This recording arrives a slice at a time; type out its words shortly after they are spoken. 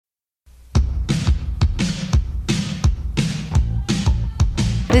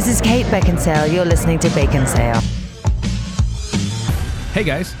This is Kate Beckinsale. You're listening to Bacon Sale. Hey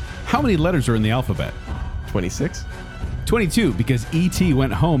guys, how many letters are in the alphabet? 26? 22, because E.T.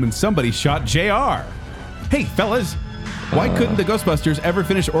 went home and somebody shot J.R. Hey fellas, why couldn't the Ghostbusters ever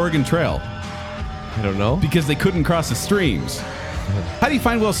finish Oregon Trail? I don't know. Because they couldn't cross the streams. How do you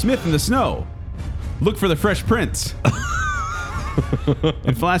find Will Smith in the snow? Look for the Fresh Prince.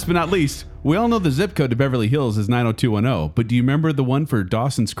 And last but not least, we all know the zip code to Beverly Hills is 90210, but do you remember the one for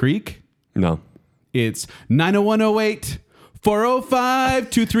Dawson's Creek? No. It's 90108 405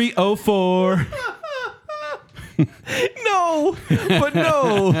 2304. No, but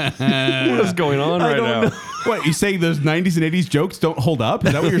no. What is going on right now? What, you saying those 90s and 80s jokes don't hold up?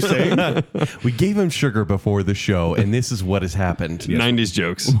 Is that what you're saying? We gave him sugar before the show, and this is what has happened. 90s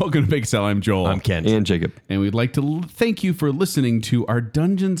jokes. Welcome to Big Sal. I'm Joel. I'm Kent. And Jacob. And we'd like to thank you for listening to our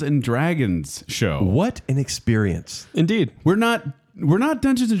Dungeons and Dragons show. What an experience. Indeed. We're not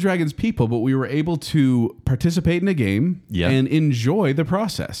Dungeons and Dragons people, but we were able to participate in a game and enjoy the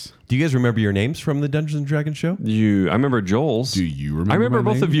process. Do you guys remember your names from the Dungeons and Dragons show? I remember Joel's. Do you remember I remember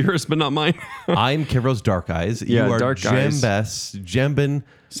my both name? of yours, but not mine. I'm Kivros Dark Eyes. Yeah, you are Dark Eyes. Jembin Jambin.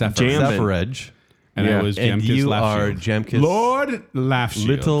 Safarej. And Yeah. I was And Jamkis you Laugh are Shield. Jamkis Lord Laughtshield.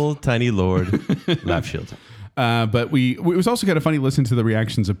 Little Tiny Lord Laughshield. But it was also kind of funny listening to the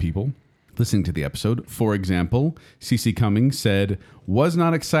reactions of people listening to the episode. For example, CC Cummings said, was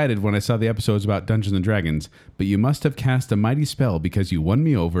not excited when I saw the episodes about Dungeons and Dragons, but you must have cast a mighty spell because you won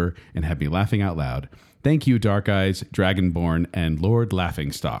me over and had me laughing out loud. Thank you, Dark Eyes, Dragonborn, and Lord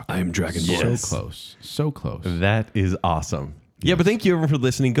Laughingstock. I'm Dragonborn. So close. So close. That is awesome. Yeah, but thank you everyone for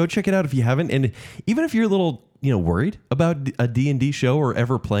listening. Go check it out if you haven't. And even if you're a little, worried about a D&D show or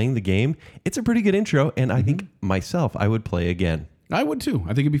ever playing the game, it's a pretty good intro. And I think myself, I would play again. I would too.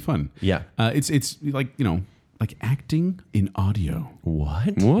 I think it'd be fun. Yeah. It's like, like acting in audio.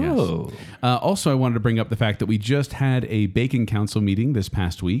 What? Whoa. Also, I wanted to bring up the fact that we just had a Bacon Council meeting this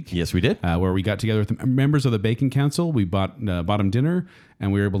past week. Yes, we did. Where we got together with the members of the Bacon Council. We bought them dinner,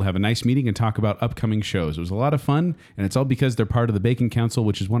 and we were able to have a nice meeting and talk about upcoming shows. It was a lot of fun, and it's all because they're part of the Bacon Council,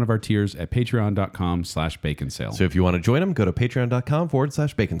 which is one of our tiers at patreon.com/baconsale. So if you want to join them, go to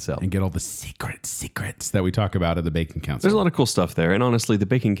patreon.com/baconsale. And get all the secrets that we talk about at the Bacon Council. There's a lot of cool stuff there. And honestly, the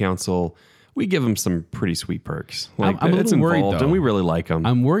Bacon Council, we give them some pretty sweet perks. I'm a it's little worried, involved, though. and we really like them.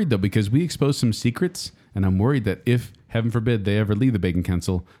 I'm worried, though, because we expose some secrets, and I'm worried that if, heaven forbid, they ever leave the Bacon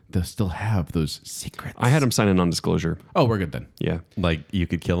Council, they'll still have those secrets. I had them sign a non-disclosure. Oh, we're good then. Yeah. Like you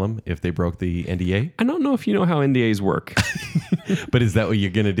could kill them if they broke the NDA. I don't know if you know how NDAs work. But is that what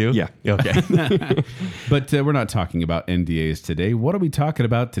you're going to do? Yeah. Okay. But we're not talking about NDAs today. What are we talking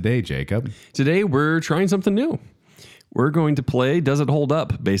about today, Jacob? Today, we're trying something new. We're going to play Does It Hold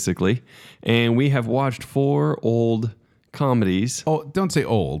Up, basically. And we have watched 4 old comedies. Oh, don't say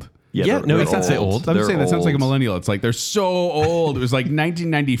old. Yeah, no, they're it's not say old. I'm They're just saying that sounds like a old. millennial. It's like they're so old. It was like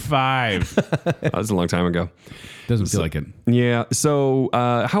 1995. That was a long time ago. Doesn't feel like it. Yeah. So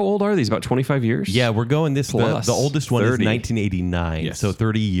how old are these? About 25 years? Yeah, we're going this. Plus The oldest one 30. is 1989. Yes. So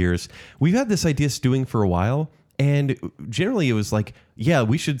 30 years. We've had this idea stewing for a while. And generally it was like, yeah,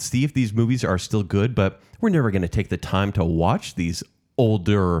 we should see if these movies are still good, but we're never going to take the time to watch these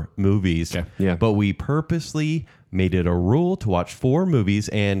older movies. Okay. Yeah. But we purposely made it a rule to watch 4 movies.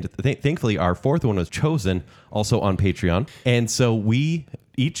 And thankfully, our 4th one was chosen also on Patreon. And so we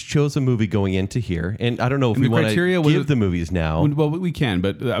each chose a movie going into here. And I don't know if And we the want criteria to was- give the movies now. Well, we can,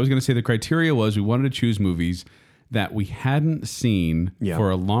 but I was going to say the criteria was we wanted to choose movies that we hadn't seen Yeah.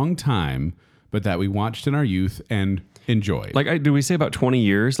 for a long time, but that we watched in our youth and enjoyed. Like, do we say about 20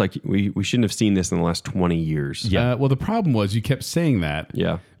 years? Like, we shouldn't have seen this in the last 20 years. Yeah. Well, the problem was you kept saying that.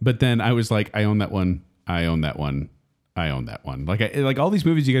 Yeah. But then I was like, I own that one. I own that one. I own that one. Like all these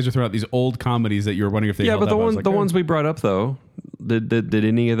movies you guys are throwing out, these old comedies that you were wondering if they Yeah, held but the up. I was ones like, the oh. ones we brought up, though, did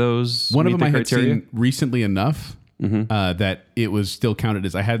any of those One of meet them I the had criteria? seen recently enough that it was still counted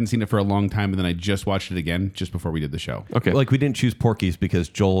as I hadn't seen it for a long time, and then I just watched it again just before we did the show. Okay. Like we didn't choose Porky's because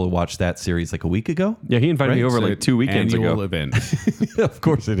Joel watched that series like a week ago. Yeah, he invited me Right, over So like 2 weekends annual ago. event. Of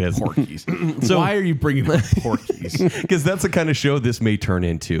course it is. Porkies. So why are you bringing up Porkies? Because that's the kind of show this may turn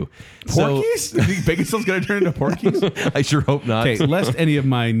into. Porkies? You think Baconsale's going to turn into Porkies? So, I sure hope not. Okay, lest any of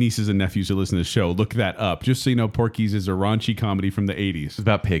my nieces and nephews who listen to the show look that up, just so you know, Porky's is a raunchy comedy from the 80s. It's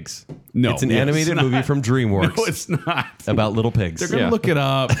about pigs. No, It's an it's animated not. movie from DreamWorks No, it's not. about little pigs. They're going to Yeah. look it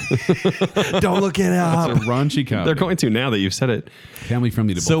up. Don't look it up. It's a raunchy comedy. They're going to now that you've said it. family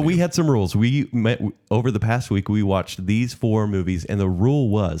friendly to So both we of you. had some rules. We met over the past week. We watched these 4 movies, and the rule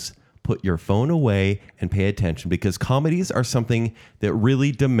was put your phone away and pay attention, because comedies are something that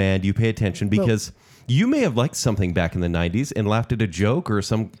really demand you pay attention, because you may have liked something back in the 90s and laughed at a joke or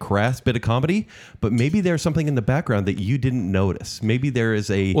some crass bit of comedy, but maybe there's something in the background that you didn't notice. Maybe there is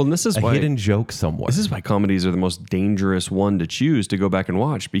a hidden joke somewhere. This is why comedies are the most dangerous one to choose to go back and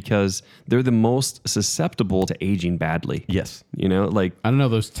watch, because they're the most susceptible to aging badly. Yes. You know, like, I don't know,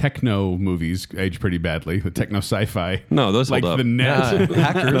 those techno movies age pretty badly. The techno sci-fi. no, those like hold up. the net.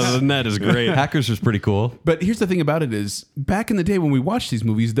 Hackers. No, the net is great. Hackers was pretty cool. But here's the thing about it is, back in the day when we watched these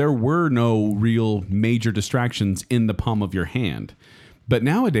movies, there were no real major distractions in the palm of your hand. But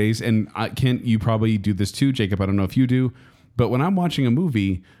nowadays, and Kent, you probably do this too, Jacob, I don't know if you do, but when I'm watching a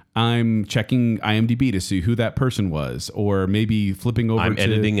movie, I'm checking IMDb to see who that person was, or maybe flipping over I'm to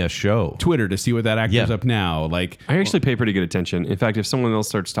editing a show. Twitter to see what that actor's Yeah. up now. Like, I actually pay pretty good attention. In fact, if someone else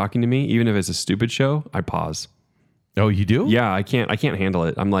starts talking to me, even if it's a stupid show, I pause. Oh, you do? Yeah, I can't handle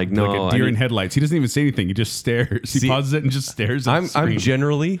it. I'm like, no. like a deer in headlights. He doesn't even say anything. He just stares. He See, pauses it and just stares at the I'm screen.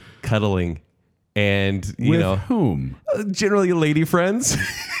 generally cuddling, and you With know, whom? generally lady friends.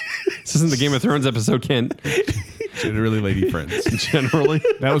 This isn't the Game of Thrones episode, Kent. Generally lady friends. Generally.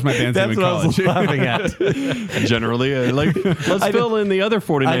 That was my dance name That's in what I was college. laughing at. Generally. Like, let's fill in the other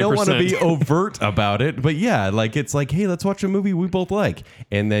 49%. I don't want to be overt about it, but yeah, like it's like, hey, let's watch a movie we both like,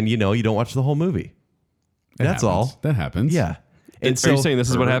 and then you don't watch the whole movie. That's all. That happens. Yeah. And are you saying this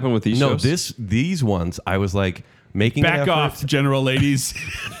is what happened with these No, shows? these ones, I was like making an Back effort. off, general ladies.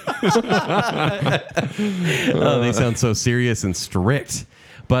 Oh, they sound so serious and strict.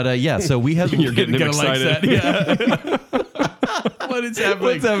 But yeah, so we have. You're getting him Gonna like excited. that. Yeah. What is happening?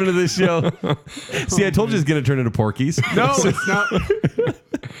 What's happening to this show? See, I told you it's going to turn into Porky's. No, it's not.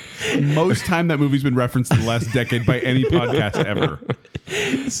 Most time that movie's been referenced in the last decade by any podcast ever.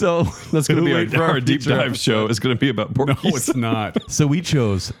 So That's going to be wait for our deep future dive show. It's going to be about No, Porky's. it's not. So we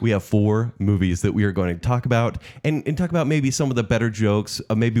have 4 movies that we are going to talk about, and talk about maybe some of the better jokes,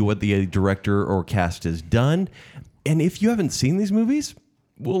 maybe what the director or cast has done. And if you haven't seen these movies,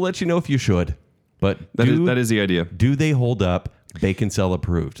 we'll let you know if you should. But That is the idea. do they hold up? Bacon Cell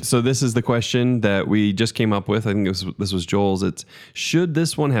approved. So this is the question that we just came up with. I think this was Joel's. It's, should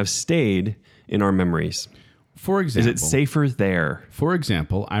this one have stayed in our memories? For Is example, it safer there? For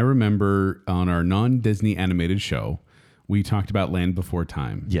example, I remember on our non-Disney animated show, we talked about Land Before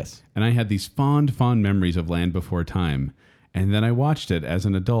Time. Yes. And I had these fond memories of Land Before Time. And then I watched it as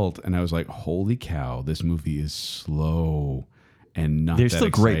an adult and I was like, holy cow, this movie is slow and not There's that still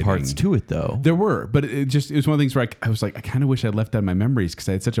great exciting. parts to it, though. There were, but it was one of the things where I was like, I kind of wish I'd left out my memories because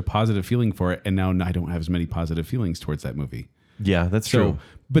I had such a positive feeling for it. And now I don't have as many positive feelings towards that movie. Yeah, that's So, true.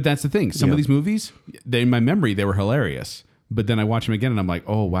 but that's the thing. Some Yeah. of these movies, in my memory, they were hilarious. But then I watch them again and I'm like,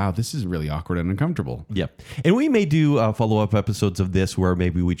 oh, wow, this is really awkward and uncomfortable. Yeah. And we may do follow-up episodes of this where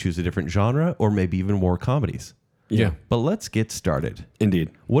maybe we choose a different genre or maybe even more comedies. Yeah. But let's get started. Indeed.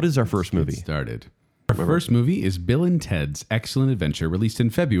 What is our first movie? Started. Our first movie is Bill and Ted's Excellent Adventure, released in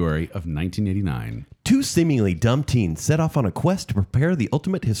February of 1989. 2 seemingly dumb teens set off on a quest to prepare the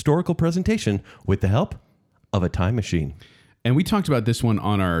ultimate historical presentation with the help of a time machine. And we talked about this one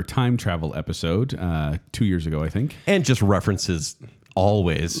on our time travel episode 2 years ago, I think. And just references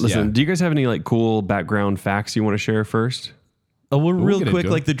always. Listen, Yeah. do you guys have any like cool background facts you want to share first? Oh, well, real get quick, into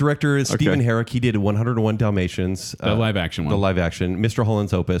it. like the director is Stephen Herrick. He did 101 Dalmatians. The live action one. The live action. Mr.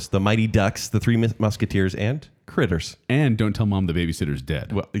 Holland's Opus, The Mighty Ducks, The Three Musketeers, and Critters. And Don't Tell Mom the Babysitter's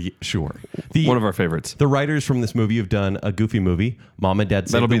Dead. Well, sure. One of our favorites. The writers from this movie have done a Goofy movie, Mom and Dad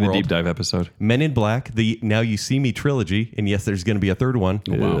Save That'll be the World, deep dive episode. Men in Black, the Now You See Me trilogy, and yes, there's going to be a third one.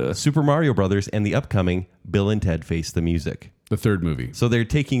 wow. Super Mario Brothers, and the upcoming Bill and Ted Face the Music. The third movie. So they're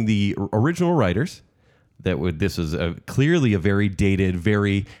taking the original writers. This is clearly a very dated,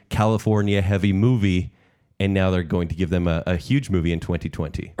 very California heavy movie, and now they're going to give them a huge movie in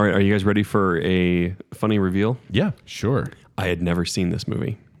 2020. All right, are you guys ready for a funny reveal? Yeah, Sure. I had never seen this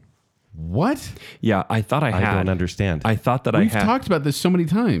movie. What? Yeah, I thought I had. I don't understand. I thought that I We've had. talked about this so many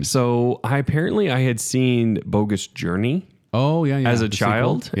times. So I had seen Bogus Journey Oh, yeah, yeah. as a The sequel.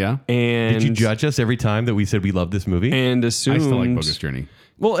 child. Yeah. And Did you judge us every time that we said we love this movie? and I assumed still like Bogus Journey.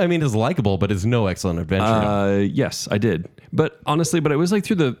 Well, I mean, it's likable, but it's no excellent adventure. Yes, I did. But honestly, it was like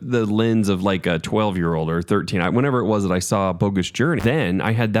through the lens of like a 12-year-old or 13. Whenever it was that I saw Bogus Journey, then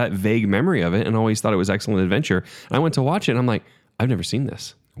I had that vague memory of it and always thought it was Excellent Adventure. And I went to watch it and I'm like, I've never seen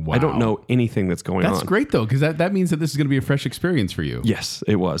this. Wow. I don't know anything that's going on. That's great, though, because that means that this is going to be a fresh experience for you. Yes,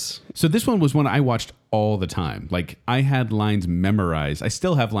 it was. So this one was one I watched all the time. Like, I had lines memorized. I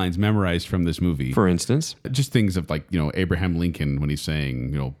still have lines memorized from this movie. For instance, Just things of like, Abraham Lincoln when he's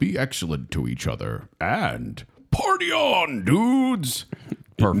saying, be excellent to each other and party on, dudes.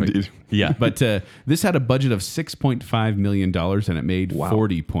 Perfect. Indeed. Yeah. But this had a budget of $6.5 million and it made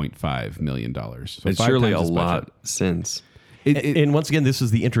 $40.5 million. So It's 5 surely a times this budget. lot since. And once again, this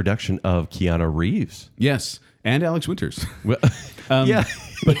was the introduction of Keanu Reeves. Yes. And Alex Winters. Well, yeah.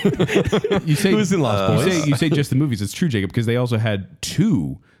 You say, Who's in Lost Boys? You say just the movies. It's true, Jacob, because they also had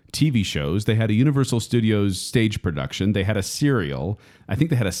 2 TV shows. They had a Universal Studios stage production. They had a serial. I think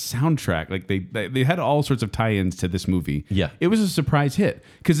they had a soundtrack. Like they had all sorts of tie-ins to this movie. Yeah. It was a surprise hit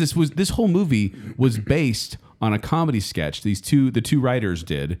because this whole movie was based on a comedy sketch the two writers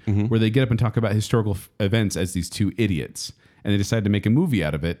did where they get up and talk about historical events as these 2 idiots. And they decided to make a movie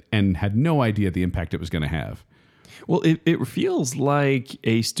out of it and had no idea the impact it was going to have. Well, it feels like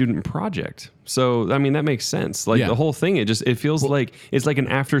a student project. So, I mean, that makes sense. Like Yeah. the whole thing, it feels like it's like an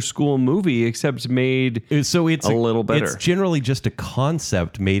after school movie, except made So it's a little better. It's generally just a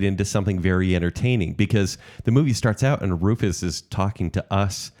concept made into something very entertaining because the movie starts out and Rufus is talking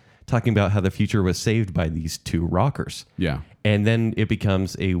about how the future was saved by these 2 rockers. Yeah. And then it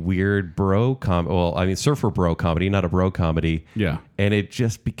becomes a weird surfer bro comedy, not a bro comedy. Yeah. And it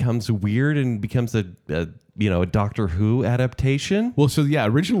just becomes weird and becomes a Doctor Who adaptation. Well, so yeah,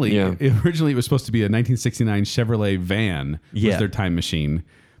 originally Yeah. it was supposed to be a 1969 Chevrolet van was Yeah. their time machine,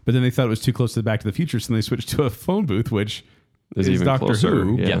 but then they thought it was too close to the Back to the Future, so they switched to a phone booth, which Is is even Doctor closer,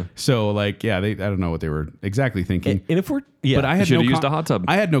 Who. yeah. So I don't know what they were exactly thinking. And if we're But I had Should've no used a hot tub.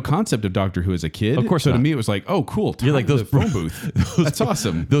 I had no concept of Doctor Who as a kid. Of course so to not. me it was like, oh, cool. You're like those those phone booth. That's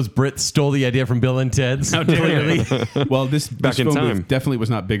awesome. those Brits stole the idea from Bill and Ted's. Clearly. Well, this Back in phone time. booth definitely was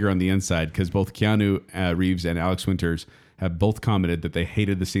not bigger on the inside because both Keanu Reeves and Alex Winters have both commented that they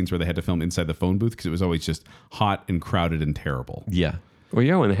hated the scenes where they had to film inside the phone booth because it was always just hot and crowded and terrible. Yeah. well,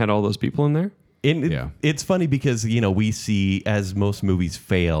 yeah, when they had all those people in there. And Yeah. it's funny because, we see as most movies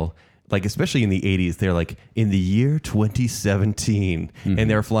fail, like especially in the 80s, they're like in the year 2017 and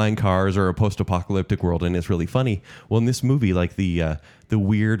they're flying cars or a post-apocalyptic world. And it's really funny. Well, in this movie, like the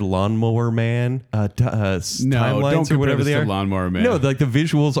weird lawnmower man timelines don't or whatever compare they this are. to Lawnmower Man. No, like the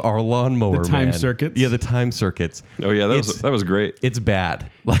visuals are lawnmower The time man. circuits? Yeah, the time circuits. Oh yeah, that was great. It's bad.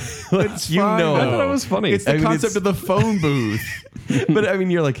 It's you fine, know. I thought it was funny. It's the I mean, concept of the phone booth. But I mean,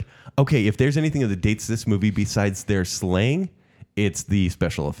 you're like, okay, if there's anything that dates this movie besides their slang, it's the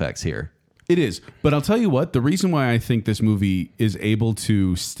special effects here. It is. But I'll tell you what, the reason why I think this movie is able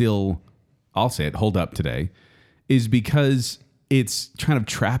to still, I'll say it, hold up today, is because it's kind of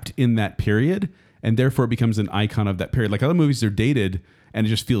trapped in that period and therefore it becomes an icon of that period. Like other movies, they're dated and it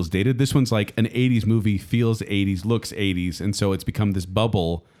just feels dated. This one's like an 80s movie, feels 80s, looks 80s. And so it's become this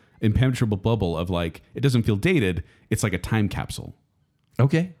bubble, impenetrable bubble of like, it doesn't feel dated. It's like a time capsule.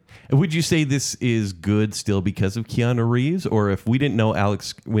 Okay. Would you say this is good still because of Keanu Reeves? Or if we didn't know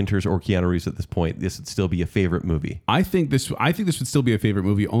Alex Winters or Keanu Reeves at this point, this would still be a favorite movie? I think this would still be a favorite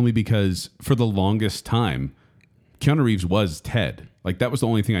movie only because for the longest time, Keanu Reeves was Ted. Like that was the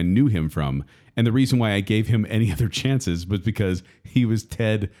only thing I knew him from. And the reason why I gave him any other chances was because he was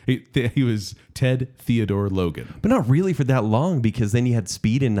Ted. He was Ted Theodore Logan. But not really for that long because then you had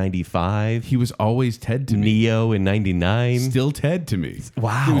Speed in 95, He was always Ted to me. Neo in 99. Still Ted to me.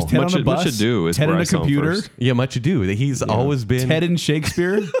 Wow. He was Ted Much on a bus. Ado is Ted where on I a saw him computer. first. Yeah, much ado. He's always been Ted in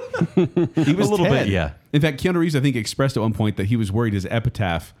Shakespeare. He was A little Ted. bit, yeah. In fact, Keanu Reeves, I think, expressed at one point that he was worried his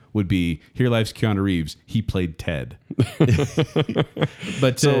epitaph would be "Here lies Keanu Reeves. He played Ted."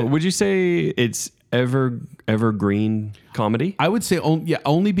 But So would you say it's evergreen comedy? I would say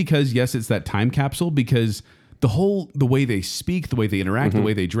only because yes, it's that time capsule because the way they speak, the way they interact, the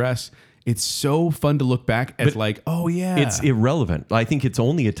way they dress, it's so fun to look back as like, oh yeah. It's irrelevant. I think it's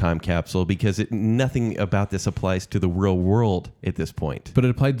only a time capsule because nothing about this applies to the real world at this point. but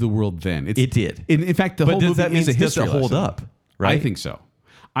it applied to the world then. It did. In fact, the But whole does movie that mean is a it does history it hold lesson. up, right? I think so.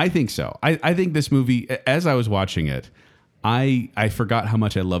 I think this movie, as I was watching it, I forgot how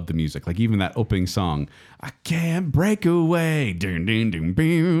much I loved the music. Like even that opening song, I can't break away. Dun, dun, dun,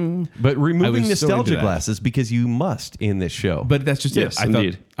 boom. But removing I was so into nostalgia that. glasses because you must in this show. But that's just Yes, it. I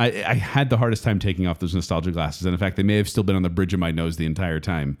indeed. thought I had the hardest time taking off those nostalgia glasses. And in fact, they may have still been on the bridge of my nose the entire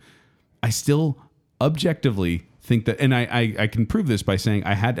time. I still objectively think that, and I can prove this by saying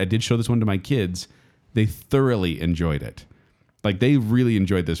I did show this one to my kids. They thoroughly enjoyed it. Like they really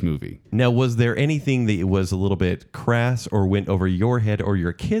enjoyed this movie. Now, was there anything that was a little bit crass or went over your head or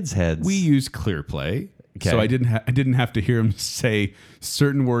your kids' heads? We use ClearPlay, Okay. so I didn't have to hear him say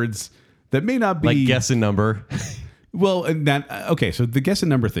certain words that may not be like guess a number. Well, and that okay. So the guess a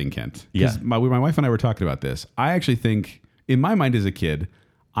number thing, Kent. 'Cause Yeah. my wife and I were talking about this. I actually think, in my mind as a kid,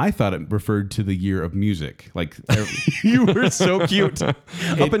 I thought it referred to the year of music. Like You were so cute.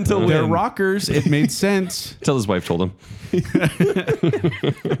 Up until they're when? rockers. It made sense. Till his wife told him.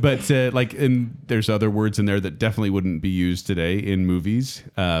 But and there's other words in there that definitely wouldn't be used today in movies.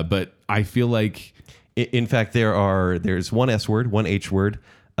 But I feel like In fact, there's one S word, one H word,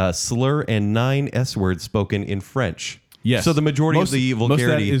 slur, and 9 S words spoken in French. yes. So the majority most, of the most of that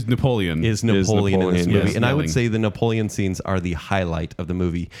vulgarity is Napoleon. is Napoleon in this Napoleon, movie. yes, And I would yelling. say the Napoleon scenes are the highlight of the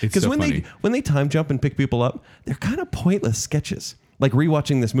movie. It's Because so when funny. they time jump and pick people up, they're kind of pointless sketches. Like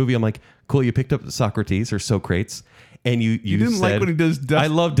rewatching this movie, I'm like, cool, you picked up Socrates or Socrates, and you didn't said, like when he does dust. I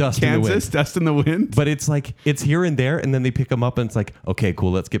love Dust in the Wind. Kansas, Dust in the Wind. But it's like, it's here and there, and then they pick them up, and it's like, okay,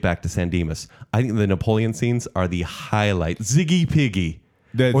 cool, let's get back to San Dimas. I think the Napoleon scenes are the highlight. Ziggy Piggy.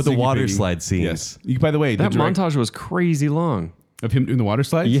 That's Or the Ziggy water Piggy. slide scenes. Yes. By the way, That the montage was crazy long. of him doing the water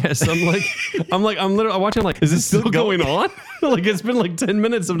slides. Yes, I'm literally watching. I'm like, is this still going on? Like, it's been like 10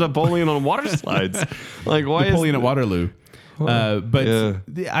 minutes of Napoleon on water slides. Like, why Napoleon is at Waterloo. But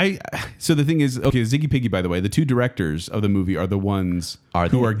yeah. So the thing is, okay, Ziggy Piggy, by the way, the two directors of the movie are the ones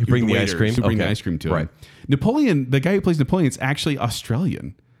who bring the ice waiters cream? who bring the Okay. ice cream to Right. him. Napoleon, the guy who plays Napoleon, is actually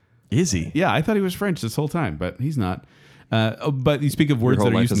Australian. Is he? Yeah, I thought he was French this whole time, but he's not. But you speak of words whole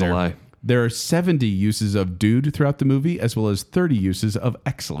that are life used in is a there. lie. There are 70 uses of dude throughout the movie, as well as 30 uses of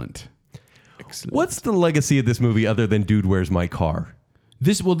excellent. What's the legacy of this movie other than Dude, Where's My Car?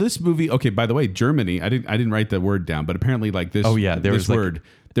 This movie. Okay, by the way, Germany. I didn't write the word down, but apparently, like this. Oh, yeah, there this was, like- word.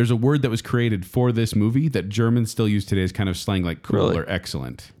 There's a word that was created for this movie that Germans still use today as kind of slang, like cool Really? or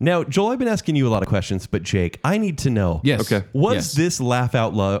excellent. Now, Joel, I've been asking you a lot of questions, but Jake, I need to know. Yes. Okay. Was Yes. this laugh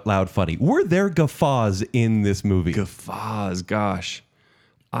out loud funny? Were there guffaws in this movie? Guffaws, gosh.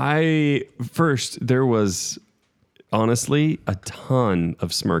 There was honestly a ton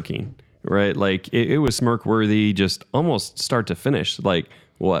of smirking, right? Like it was smirk worthy, just almost start to finish. Like,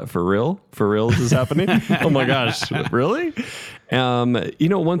 what, for real? For real is this happening? Oh my gosh, really?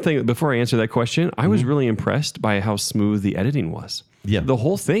 One thing before I answer that question, I was really impressed by how smooth the editing was. Yeah. The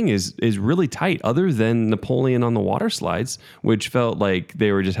whole thing is really tight, other than Napoleon on the water slides, which felt like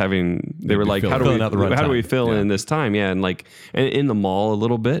they were just they were like, how do filling out the runtime. we fill in this time? Yeah. And like, and in the mall a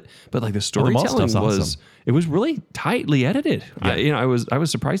little bit, but like the mall storytelling stuff's awesome. it was really tightly edited. I was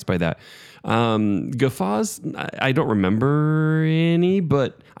surprised by that. Guffaws, I don't remember any,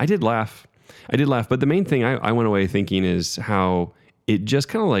 but I did laugh. But the main thing I went away thinking is how it just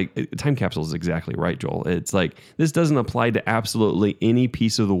kind of like time capsule is exactly right, Joel. It's like this doesn't apply to absolutely any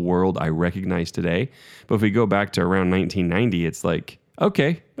piece of the world I recognize today. But if we go back to around 1990, it's like,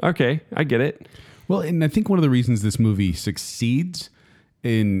 okay, I get it. Well, and I think one of the reasons this movie succeeds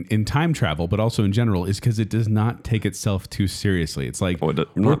in time travel, but also in general, is because it does not take itself too seriously. It's like we're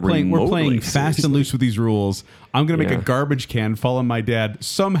not playing remotely fast and loose with these rules. I'm going to make Yeah. a garbage can fall on my dad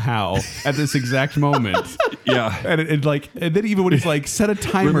somehow at this exact moment. Yeah. And then even when he's like, set a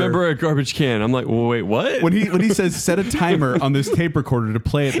timer. Remember a garbage can? I'm like, well, wait, what? when he says set a timer on this tape recorder to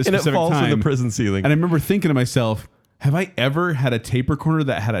play at this And it specific falls time, from the prison ceiling. and I remember thinking to myself, have I ever had a tape recorder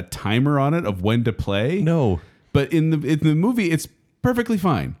that had a timer on it of when to play? No. But in the movie, it's perfectly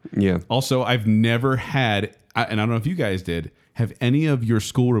fine. Yeah. Also, I've never had, and I don't know if you guys did, have any of your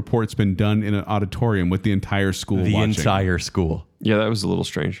school reports been done in an auditorium with the entire school The watching? entire school. Yeah, that was a little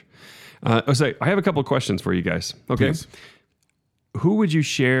strange. I have a couple of questions for you guys. Okay. Please. Who would you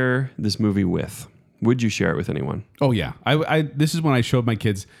share this movie with? Would you share it with anyone? Oh, yeah. This is when I showed my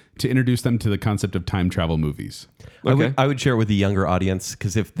kids to introduce them to the concept of time travel movies. Okay. I would share it with the younger audience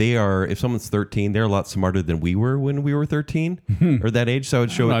because if someone's 13, they're a lot smarter than we were when we were 13 or that age. So I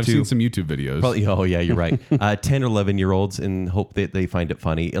would show it I've to seen some YouTube videos. probably, oh yeah, you're right. 10 or 11 year olds and hope that they find it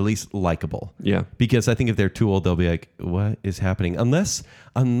funny, at least likable. Yeah. Because I think if they're too old, they'll be like, what is happening? Unless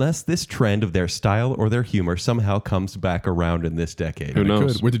this trend of their style or their humor somehow comes back around in this decade. Who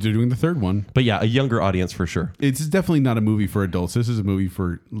knows? Good. We're doing the third one. But yeah, a younger audience for sure. It's definitely not a movie for adults. This is a movie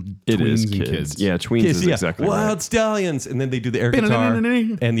for It tweens is and kids. kids. Yeah, tweens Kids, is yeah. exactly Wild right. Stallions. And then they do the air guitar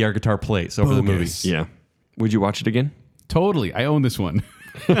and the air guitar plays over the movie. Bogus. Yeah. Would you watch it again? Totally. I own this one.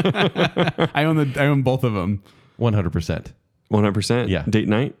 I own both of them. 100%. 100%? Yeah. Date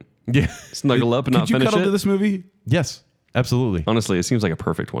night? Yeah. Snuggle up and not Could you finish cuddle it? to this movie? Yes, absolutely. Honestly, it seems like a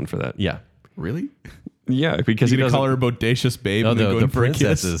perfect one for that. Yeah. Really? Yeah, because You he gonna doesn't. call her a bodacious babe Oh, and then go the in for a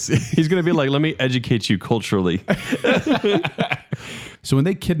kiss? princesses. He's going to be like, let me educate you culturally. So when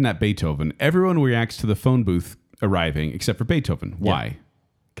they kidnap Beethoven, everyone reacts to the phone booth arriving except for Beethoven. Why?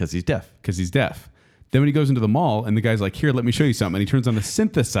 Because he's deaf. Because he's deaf. Then when he goes into the mall and the guy's like, here, let me show you something. And he turns on the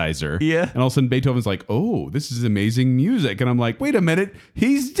synthesizer. Yeah. And all of a sudden Beethoven's like, oh, this is amazing music. And I'm like, wait a minute.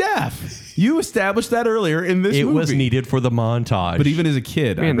 He's deaf. You established that earlier in this It movie. was needed for the montage. But even as a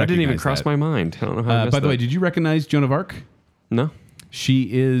kid, I Man, that didn't even recognized cross that. my mind. I don't know how. I missed By the way, that. did you recognize Joan of Arc? No. She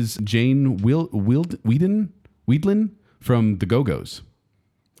is Jane Weedlin from the Go-Go's.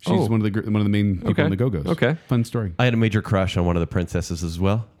 She's Oh. one of the main people Okay. in the Go-Go's. Okay. Fun story. I had a major crush on one of the princesses as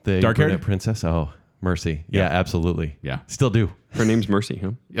well. The Dark-haired? brunette princess. Oh, Mercy. Yeah, absolutely. Yeah. Still do. Her name's Mercy.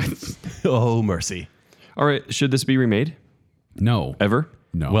 Huh? Oh, Mercy. All right. Should this be remade No. ever?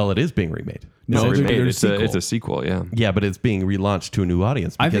 No. Well, it is being remade. no, It's remade. there's It's a sequel. Yeah. Yeah, but it's being relaunched to a new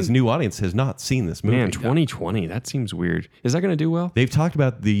audience I because think- new audience has not seen this movie. Man, 2020. That seems weird. Is that going to do well? They've talked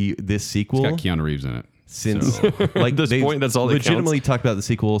about this sequel It's got Keanu Reeves in it. since like this they've point, that's all that legitimately talked about the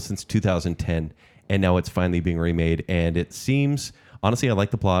sequel since 2010, and now it's finally being remade. And it seems, honestly, I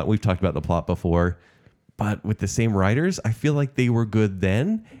like the plot. We've talked about the plot before, but with the same writers, I feel like they were good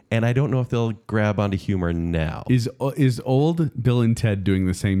then, and I don't know if they'll grab onto humor now. Is old Bill and Ted doing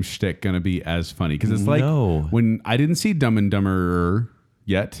the same shtick going to be as funny? Because it's like No. when I didn't see Dumb and Dumber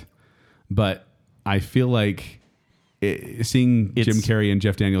yet, but I feel like seeing It's Jim Carrey and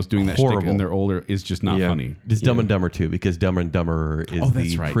Jeff Daniels doing that shtick horrible. and they're older is just not Yeah. funny. It's Dumb and Dumber 2 because Dumb and Dumber is the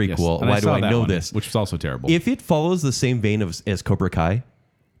Yes. prequel. And Why do saw I that know one, this? Which was also terrible. If it follows the same vein as Cobra Kai,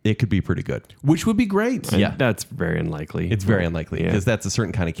 it could be pretty good. Which would be great. Yeah. That's very unlikely. It's very unlikely Yeah. because that's a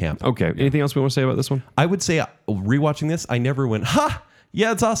certain kind of camp. Okay. Anything else we want to say about this one? I would say rewatching this, I never went, ha!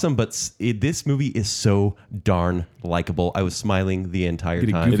 Yeah, it's awesome, but this movie is so darn likable. I was smiling the entire Get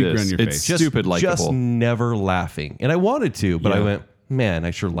a time. goofy It grin on is. your It's face. stupid likable. Just never laughing. And I wanted to, but I Yeah. went, man,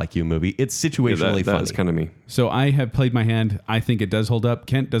 I sure like you movie. It's situationally funny. That's kind of me. So I have played my hand. I think it does hold up.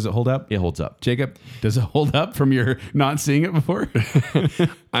 Kent, does it hold up? It holds up. Jacob, does it hold up from your not seeing it before?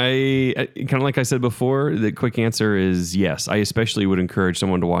 I kind of like I said before, the quick answer is yes. I especially would encourage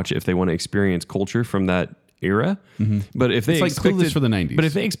someone to watch it if they want to experience culture from that era. But if they It's like expect Clueless it- for the 90s. But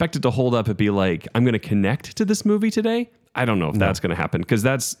if they expect it to hold up and be like, I'm going to connect to this movie today, I don't know if that's going to happen because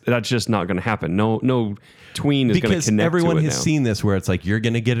that's just not going to happen. No tween is going to Because connect everyone to it has now. seen this where it's like, you're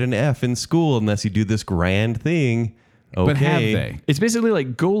going to get an F in school unless you do this grand thing. Okay. But have they? It's basically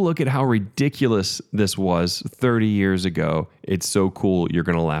like, go look at how ridiculous this was 30 years ago. It's so cool. You're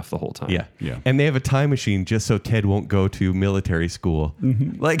going to laugh the whole time. Yeah. Yeah. And they have a time machine just so Ted won't go to military school.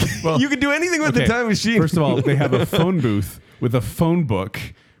 Like, you can do anything with the Okay, time machine. First of all, they have a phone booth with a phone book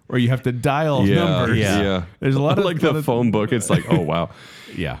where you have to dial numbers. Yeah. There's a lot of like the phone book. It's like, oh, wow.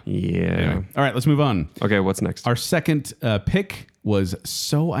 Yeah. Yeah. Anyway. All right, let's move on. Okay, what's next? Our second pick was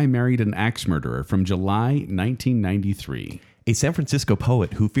So I Married an Axe Murderer from July 1993. A San Francisco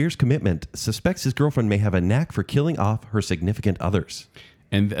poet who fears commitment suspects his girlfriend may have a knack for killing off her significant others.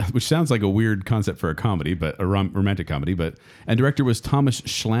 And which sounds like a weird concept for a comedy, but a romantic comedy. And director was Thomas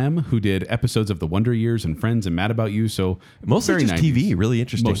Schlamm, who did episodes of The Wonder Years and Friends and Mad About You. So Mostly very just 90s. TV, really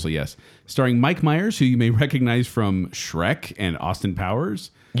interesting. Mostly, yes. Starring Mike Myers, who you may recognize from Shrek and Austin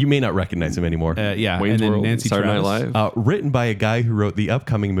Powers. You may not recognize him anymore. Yeah, Wayne's and then World, Nancy Saturday Night Travis. Live. Written by a guy who wrote the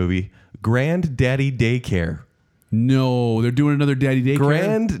upcoming movie Granddaddy Daycare. No, they're doing another Daddy Daycare.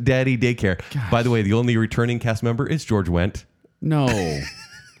 Granddaddy Daycare. By the way, the only returning cast member is George Wendt. No.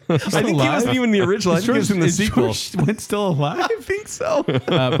 I think he wasn't even the original. I think he was in the is sequel. George Wendt still alive? I think so.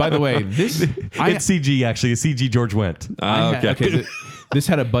 By the way, this It's CG, actually. It's CG George Wendt. This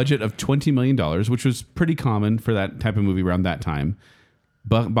had a budget of $20 million, which was pretty common for that type of movie around that time.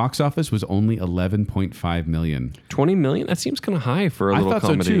 But box office was only 11.5 million. 20 million? That seems kind of high for a I little thought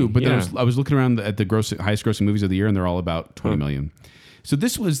comedy. so too, but yeah. then I was looking around at the highest grossing movies of the year, and they're all about 20 million. So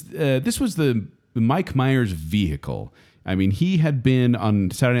this was the Mike Myers vehicle. I mean, he had been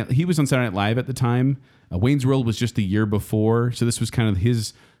on he was on Saturday Night Live at the time. Wayne's World was just the year before, so this was kind of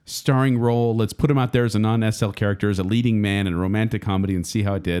his starring role. Let's put him out there as a non-SL character, as a leading man in a romantic comedy, and see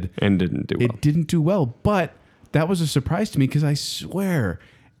how it did. And didn't do well. It didn't do well, but that was a surprise to me because I swear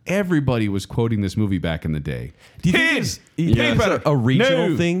everybody was quoting this movie back in the day. Do you think it's a regional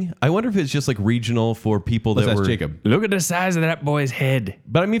No. thing? I wonder if it's just like regional for people Let's that ask were. Jacob. Look at the size of that boy's head.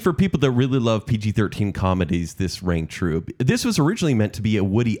 But I mean, for people that really love PG-13 comedies, this rang true. This was originally meant to be a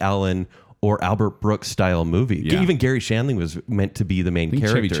Woody Allen or Albert Brooks style movie. Yeah. Even Gary Shandling was meant to be the main I think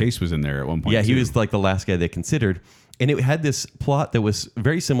character. Chevy Chase was in there at one point. Yeah, he too. was like the last guy they considered. And it had this plot that was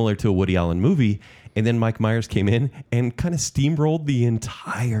very similar to a Woody Allen movie. And then Mike Myers came in and kind of steamrolled the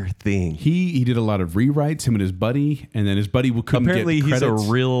entire thing. He did a lot of rewrites, him and his buddy, and then his buddy couldn't Apparently, get he's credits. a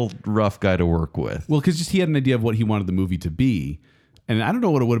real rough guy to work with. Well, because he had an idea of what he wanted the movie to be, and I don't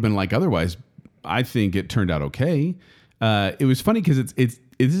know what it would have been like otherwise. I think it turned out okay. It was funny because this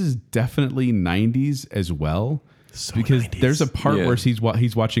is definitely 90s as well. Because 90s. there's a part Yeah. where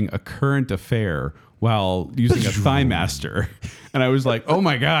he's watching A Current Affair while using a Thigh Master, and I was like, oh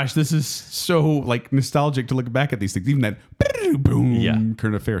my gosh, this is so like nostalgic to look back at these things. Even that boom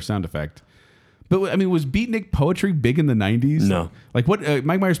Current Affair sound effect. But I mean, was beatnik poetry big in the 90s? No. Like what?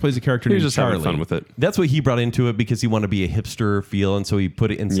 Mike Myers plays a character He was named just Charlie. having fun with it. That's what he brought into it because he wanted to be a hipster feel, and so he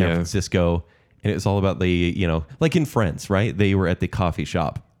put it in San Yeah. Francisco. And it was all about the, like in Friends, right? They were at the coffee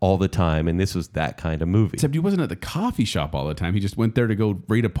shop all the time, and this was that kind of movie. Except he wasn't at the coffee shop all the time. He just went there to go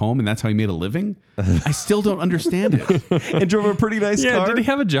read a poem, and that's how he made a living. I still don't understand it. And drove a pretty nice Yeah, car. did he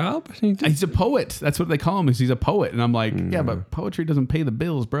have a job? He's a poet. That's what they call him. Is he's a poet, and I'm like, yeah, but poetry doesn't pay the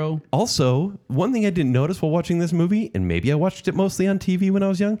bills, bro. Also, one thing I didn't notice while watching this movie, and maybe I watched it mostly on TV when I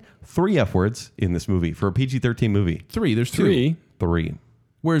was young, 3 F words in this movie for a PG-13 movie. 3. There's 2. 3. 3.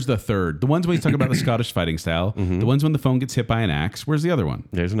 Where's the third? The ones when he's talking about the Scottish fighting style. The ones when the phone gets hit by an axe. Where's the other one?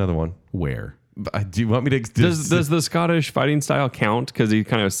 There's another one. Where? Do you want me to... Does the Scottish fighting style count? Because he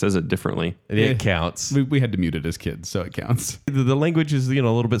kind of says it differently. It counts. We had to mute it as kids, so it counts. The language is, a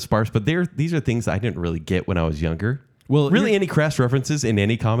little bit sparse, but these are things I didn't really get when I was younger. Well, really, any crass references in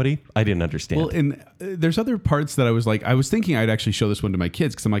any comedy, I didn't understand. Well, and there's other parts that I was like, I was thinking I'd actually show this one to my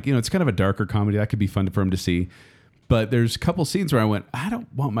kids because I'm like, it's kind of a darker comedy that could be fun for them to see. But there's a couple scenes where I went, I don't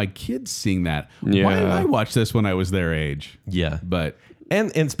want my kids seeing that. Yeah. Why did I watch this when I was their age? yeah. But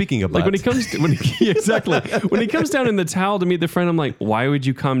And speaking of Like when he butts, comes exactly when he comes down in the towel to meet the friend, I'm like, why would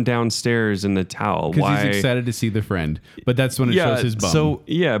you come downstairs in the towel? because Why? he's excited to see the friend. But that's when it Yeah, shows his bum. so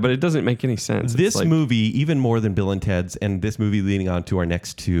Yeah, but it doesn't make any sense. this It's like, movie, even more than Bill and Ted's, and this movie leading on to our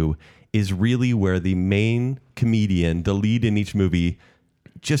next two, is really where the main comedian, the lead in each movie,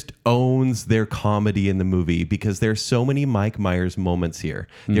 just owns their comedy in the movie because there's so many Mike Myers moments here.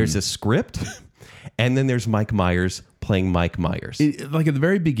 There's a script, and then there's Mike Myers playing Mike Myers. Like at the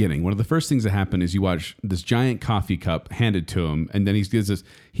very beginning, one of the first things that happen is you watch this giant coffee cup handed to him, and then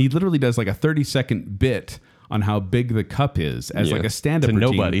he literally does like a 30-second bit on how big the cup is as Yeah. like a stand-up To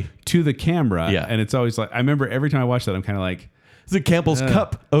routine nobody. to the camera. Yeah. And it's always like, I remember every time I watch that, I'm kind of like, It's a Campbell's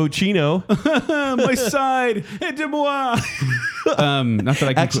Cup, Ochino. my side, aidez-moi. Not that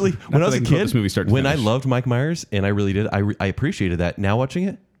I can Actually, not when that I was a can quote kid, this movie start to when I finish. loved Mike Myers, and I really did, I appreciated that. Now watching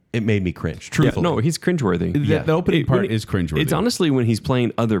it, it made me cringe. yeah, Truthfully. no, he's cringeworthy. The opening part when is cringeworthy. It's honestly when he's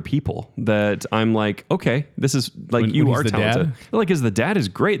playing other people that I'm like, okay, this is like When you he's are the dad? talented. Like, as the dad is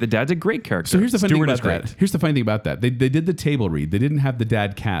great. The dad's a great character. So here's the funny Stewart thing is about great. that. Here's the funny thing about that. They did the table read. They didn't have the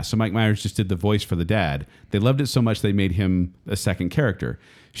dad cast. So Mike Myers just did the voice for the dad. They loved it so much they made him a second character.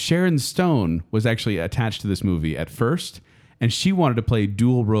 Sharon Stone was actually attached to this movie at first, and she wanted to play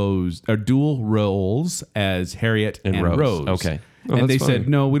dual roles as Harriet and Rose. Okay. Oh, And they that's said,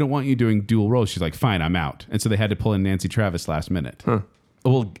 funny. no, we don't want you doing dual roles. She's like, fine, I'm out. And so they had to pull in Nancy Travis last minute.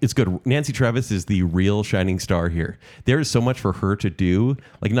 Well, it's good. Nancy Travis is the real shining star here. There is so much for her to do.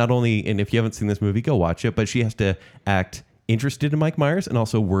 Like, not only, and if you haven't seen this movie, go watch it, but she has to act interested in Mike Myers and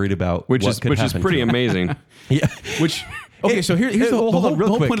also worried about Which what is could happen pretty to him. amazing. Yeah. Which okay, so here's the hold on, whole, real the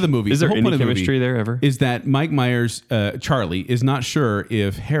whole quick. point of the movie. Is there the whole any point of the chemistry movie there ever? Is that Mike Myers, Charlie, is not sure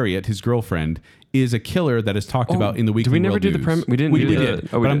if Harriet, his girlfriend, is a killer that is talked about in the weekly. did we never World do the News. premise? We didn't We do the- did.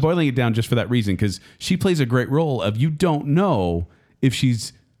 oh, we but I'm did. boiling it down just for that reason because she plays a great role of you don't know if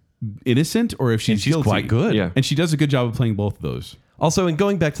she's innocent or if she's she's guilty. quite good. Yeah. And she does a good job of playing both of those. Also, and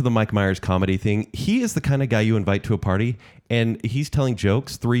going back to the Mike Myers comedy thing, he is the kind of guy you invite to a party and he's telling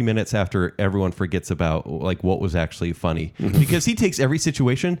jokes 3 minutes after everyone forgets about like what was actually funny because he takes every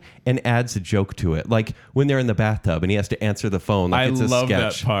situation and adds a joke to it. Like when they're in the bathtub and he has to answer the phone like I it's a love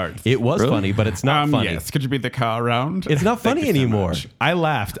that sketch. part. It was Really? funny, but it's not funny. Yes, could you beat the car around? It's not Thank funny you so anymore. much. I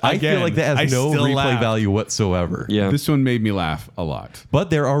laughed. I Again, feel like that has I no still replay laughed. value whatsoever. Yeah. This one made me laugh a lot.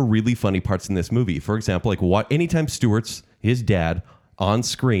 But there are really funny parts in this movie. For example, like what anytime Stewart's his dad on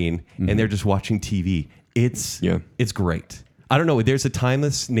screen and they're just watching TV, it's great. I don't know. There's a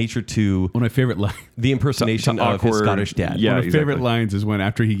timeless nature to One of my favorite lines. the impersonation To of his awkward- Scottish dad. Yeah. One of my favorite exactly. lines is when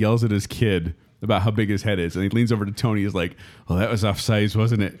after he yells at his kid about how big his head is, and he leans over to Tony, he's like, "Well, that was offsides,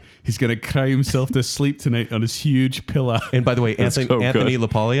 wasn't it? He's gonna cry himself to sleep tonight on his huge pillow." And by the way, That's Anthony, so good. Anthony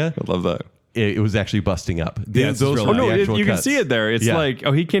LaPaglia, I love that. it was actually busting up. Yeah, it's Those real were loud. the Oh, No, actual you can cuts. see it there. It's Yeah. like,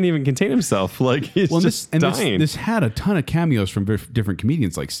 oh, he can't even contain himself. Like he's just dying. This had a ton of cameos from different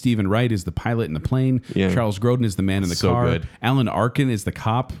comedians. Like Stephen Wright is the pilot in the plane. Yeah. Charles Grodin is the man in the So car. good. Alan Arkin is the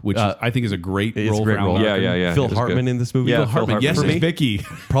cop, which I think is a great It's role a great for Alan role. Yeah, Arkin. yeah, yeah. Phil It was Hartman good. in this movie. Yeah, Phil Phil Hartman. Hartman. Yes, for it's me, Vicky.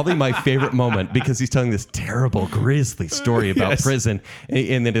 probably my favorite moment because he's telling this terrible, grisly story about Yes. prison,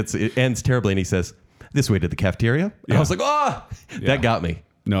 and then it ends terribly. And he says, "This way to the cafeteria." And I was like, "Oh, that got me."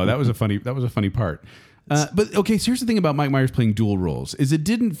 No, that was a funny part. But okay, so here's the thing about Mike Myers playing dual roles is it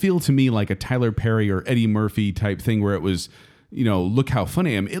didn't feel to me like a Tyler Perry or Eddie Murphy type thing where it was, look how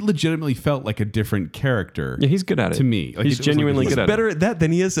funny I am. It legitimately felt like a different character. Yeah, he's good at it. To me. Like, he's it was genuinely like- good at Better it. at that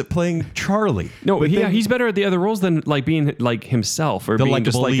than he is at playing Charlie. No, But then- he's better at the other roles than like being like himself or The being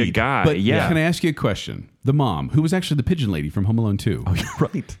just likable like a lead. guy. But yeah. can I ask you a question? The mom, who was actually the pigeon lady from Home Alone 2. Oh, you're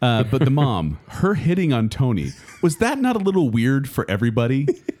right. But the mom, her hitting on Tony, was that not a little weird for everybody?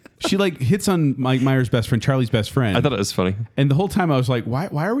 She like hits on Mike Myers' best friend, Charlie's best friend. I thought it was funny. And the whole time I was like, why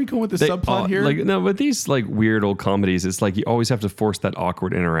are we going with the subplot here? Like no, but these like weird old comedies, it's like you always have to force that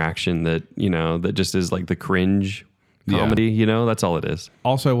awkward interaction that that just is like the cringe comedy. That's all it is.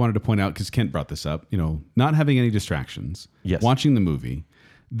 Also, I wanted to point out, because Kent brought this up, not having any distractions. Yes. Watching the movie.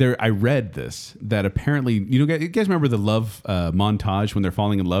 I read this, that apparently, you guys remember the love montage when they're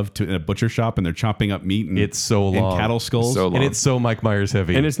falling in love in a butcher shop and they're chopping up meat and It's so long. and cattle skulls? So long. And it's so Mike Myers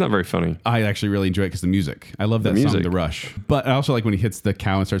heavy. And it's not very funny. I actually really enjoy it because the music. I love that song, music. The Rush. But I also like when he hits the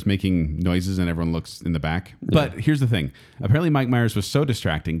cow and starts making noises and everyone looks in the back. But here's the thing. Apparently Mike Myers was so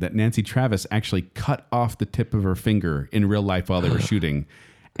distracting that Nancy Travis actually cut off the tip of her finger in real life while they were shooting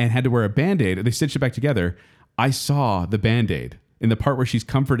and had to wear a Band-Aid. They stitched it back together. I saw the Band-Aid. In the part where she's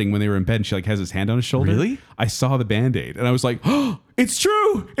comforting when they were in bed and she like has his hand on his shoulder. Really? I saw the Band-Aid and I was like, oh, it's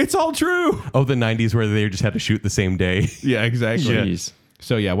true. It's all true. Oh, the 90s where they just had to shoot the same day. Yeah, exactly. Jeez.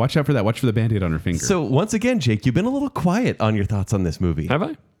 So yeah, watch out for that. Watch for the Band-Aid on her finger. So once again, Jake, you've been a little quiet on your thoughts on this movie. Have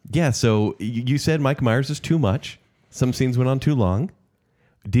I? Yeah, so you said Mike Myers is too much. Some scenes went on too long.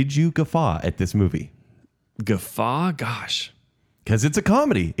 Did you guffaw at this movie? Guffaw? Gosh. Because it's a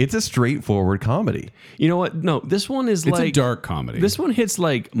comedy. It's a straightforward comedy. You know what? No, this one is it's like a dark comedy. This one hits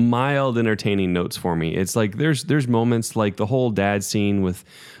like mild entertaining notes for me. It's like there's moments like the whole dad scene with,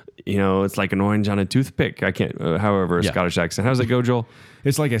 it's like an orange on a toothpick. I can't, however, a Yeah. Scottish accent. How's it go, Joel?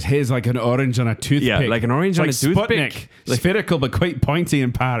 It's like his hair's like an orange on a toothpick. Yeah, like an orange It's on like a toothpick. Sputnik. Spherical but quite pointy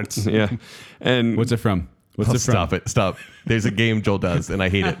in parts. Yeah, and What's it from? What's Oh, it from? stop it. Stop. There's a game Joel does, and I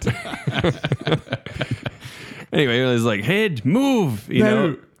hate it. anyway, it was like head move,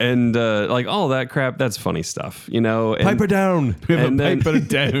 No. and like all that crap. That's funny stuff, And, Piper down. We have And a then- pipe it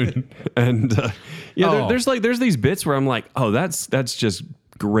down. and Oh. there's these bits where I'm like, oh, that's just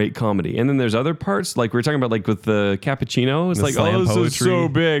great comedy. And then there's other parts like we were talking about, like with the cappuccino. It's The like, slam oh, this is poetry. so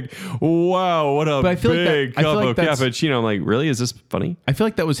big. Wow, what a But I feel like that- big I feel cup like of that's- cappuccino. I'm like, really? Is this funny? I feel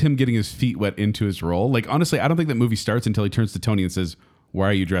like that was him getting his feet wet into his role. Like honestly, I don't think that movie starts until he turns to Tony and says, "Why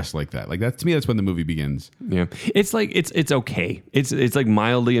are you dressed like that?" Like that to me, that's when the movie begins. Yeah, it's like it's okay. It's like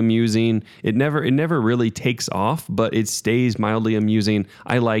mildly amusing. It never really takes off, but it stays mildly amusing.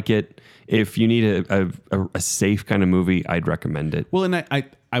 I like it. If you need a safe kind of movie, I'd recommend it. Well, and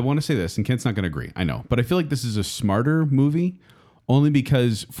I want to say this, and Kent's not going to agree. I know, but I feel like this is a smarter movie, only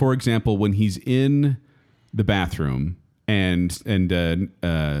because, for example, when he's in the bathroom and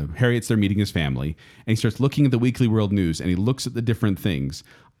Harriet's there meeting his family, and he starts looking at the Weekly World News, and he looks at the different things.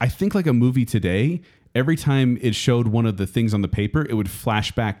 I think like a movie today, every time it showed one of the things on the paper, it would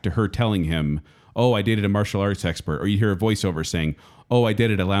flash back to her telling him, "Oh, I dated a martial arts expert," or you hear a voiceover saying, "Oh, I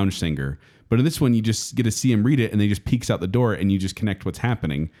dated a lounge singer." But in this one, you just get to see him read it, and then he just peeks out the door, and you just connect what's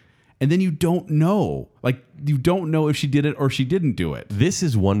happening. And then you don't know. Like, you don't know if she did it or she didn't do it. This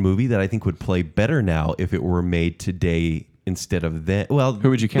is one movie that I think would play better now if it were made today instead of then. Well, Who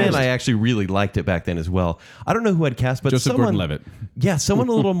would you cast? Then I actually really liked it back then as well. I don't know who I'd cast, but Joseph someone, Gordon-Levitt. Yeah, someone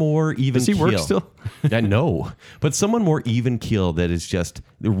a little more even. Does he work keel. still? No, but someone more even keel that is just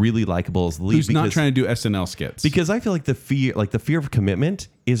really likable as the lead. Who's not because- trying to do SNL skits. Because I feel like the fear of commitment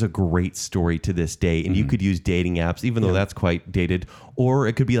is a great story to this day, and you could use dating apps, even though that's quite dated, or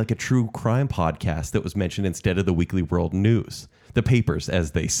it could be like a true crime podcast that was mentioned instead of the Weekly World News, the papers,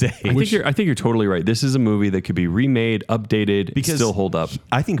 as they say. I think you're totally right. This is a movie that could be remade, updated, Because still hold up.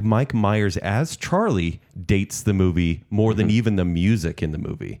 I think Mike Myers as Charlie dates the movie more than even the music in the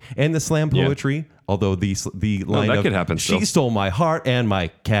movie and the slam Yeah. poetry. Although the line that of could happen "She still. stole my heart and my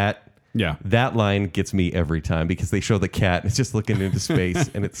cat." Yeah. That line gets me every time because they show the cat and it's just looking into space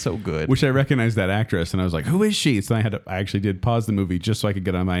and it's so good. Which I recognized that actress, and I was like, "Who is she?" So I actually did pause the movie just so I could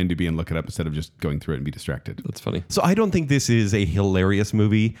get on my IMDb and look it up instead of just going through it and be distracted. That's funny. So I don't think this is a hilarious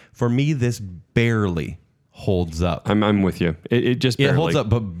movie. For me, this barely holds up. I'm with you. It just It barely. holds up,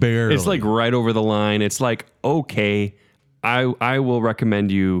 but barely. It's like right over the line. It's like, okay, I will recommend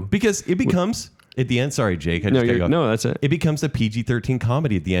you. because it becomes at the end. Sorry, Jake. I just No, gotta go. no, that's it. It becomes a PG-13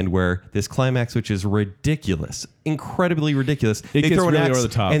 comedy at the end, where this climax, which is ridiculous, incredibly ridiculous, It gets really axe, over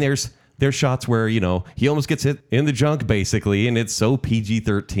the top. and there's shots where he almost gets hit in the junk basically, and it's so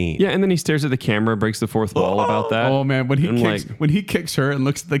PG-13. Yeah, and then he stares at the camera, breaks the fourth wall about that. Oh man, when And, he kicks her and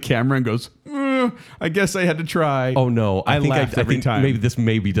looks at the camera and goes, "Ugh," I guess I had to try. Oh no, I laughed every time. maybe this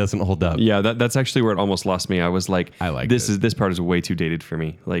doesn't hold up. Yeah, that's actually where it almost lost me. I was like, I liked this it. is this part is way too dated for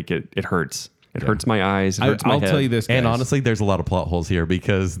me. Like it hurts. It hurts my eyes. It hurts my I'll head. tell you this, guys. And honestly, there's a lot of plot holes here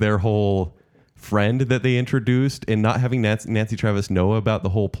because their whole friend that they introduced and not having Nancy Travis know about the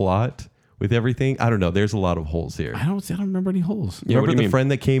whole plot with everything. I don't know. There's a lot of holes here. I don't remember any holes. Yeah, what Remember do you the mean?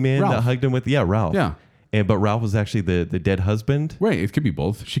 friend that came in that Ralph. hugged him with Ralph. Yeah. But Ralph was actually the dead husband. Right, it could be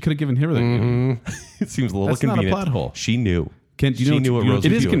both. She could have given him the. It seems a little That's not a convenient. plot hole. She knew. Kent, do you know she what- knew what do you know Rose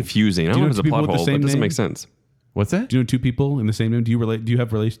what It was is doing. confusing. I Do don't you know know if it's a two people plot with the hole, but same it doesn't name? make sense. What's that? Do you know two people in the same name? Do you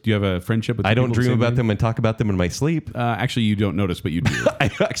have a friendship with? I don't people with the dream same about name? them and talk about them in my sleep. Actually, you don't notice, but you do. I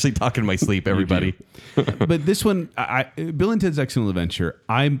actually talk in my sleep, everybody. But this one, Bill and Ted's Excellent Adventure.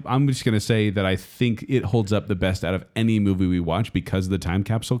 I'm just gonna say that I think it holds up the best out of any movie we watch because of the time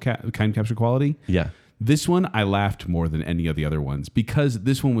capsule quality. Yeah. This one, I laughed more than any of the other ones because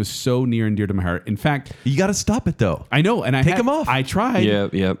this one was so near and dear to my heart. In fact, You got to stop it though. I know, and I Take 'em off. I tried.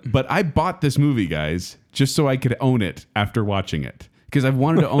 Yeah. But I bought this movie, guys, just so I could own it after watching it because I've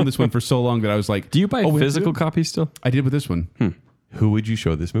wanted to own this one for so long that I was like, Do you buy we have to physical do it? copies still? I did with this one. Who would you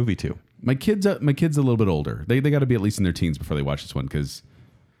show this movie to? My kid's a little bit older. They got to be at least in their teens before they watch this one because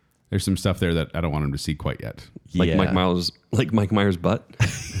there's some stuff there that I don't want them to see quite yet. Like Yeah. Mike Myers' butt.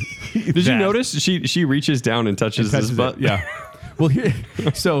 Did you notice she reaches down and touches his butt? Yeah. Well, here,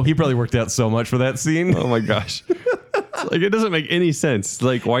 so He probably worked out so much for that scene. Oh my gosh. Like it doesn't make any sense.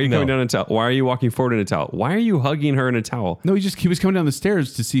 Like why are you No. coming down in a towel? Why are you walking forward in a towel? Why are you hugging her in a towel? no, he was coming down the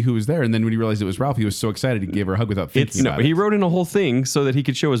stairs to see who was there, and then when he realized it was Ralph, he was so excited he gave her a hug without thinking No, about he it. wrote in a whole thing so that he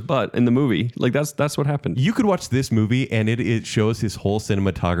could show his butt in the movie. Like that's what happened. You could watch this movie and it shows his whole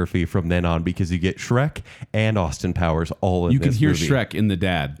cinematography from then on because you get Shrek and Austin Powers all in You can this hear movie. Shrek in the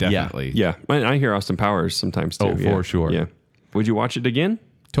dad, definitely. Yeah, I hear Austin Powers sometimes too. Oh, yeah. for sure. Yeah. Would you watch it again?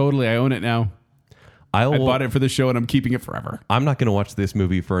 Totally. I own it now. I bought it for the show, and I'm keeping it forever. I'm not going to watch this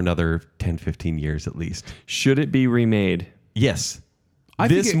movie for another 10, 15 years at least. Should it be remade? Yes. I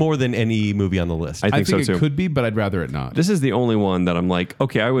think This it- more than any movie on the list. I think so it too. could be, but I'd rather it not. This is the only one that I'm like,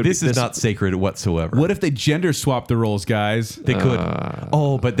 okay, I would. This is not sacred whatsoever. What if they gender swap the roles, guys? They could.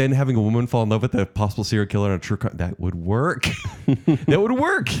 But then having a woman fall in love with a possible serial killer on a true crime, that would work. That would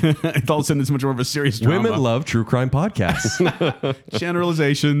work. All of a sudden, it's much more of a serious drama. Women love true crime podcasts.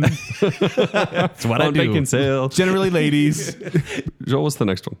 Generalization. That's what I on do. bacon sale. Generally, ladies. Joel, what's the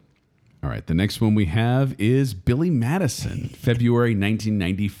next one? All right, the next one we have is Billy Madison, February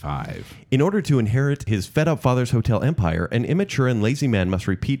 1995. In order to inherit his fed-up father's hotel empire, an immature and lazy man must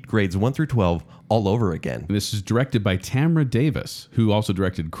repeat grades 1 through 12 all over again. And this is directed by Tamra Davis, who also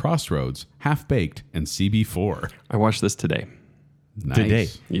directed Crossroads, Half Baked, and CB4. I watched this today. Nice. Today.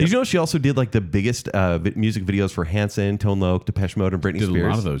 Yep. Did you know she also did like the biggest music videos for Hanson, Tone Loc, Depeche Mode, and Britney Did Spears? a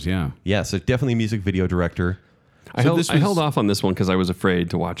lot of those, yeah. Yeah, so definitely a music video director. I So this I was- held off on this one because I was afraid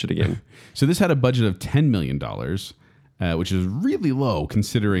to watch it again. So this had a budget of $10 million, which is really low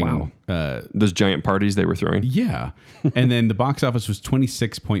considering. Wow. Those giant parties they were throwing. Yeah. And then the box office was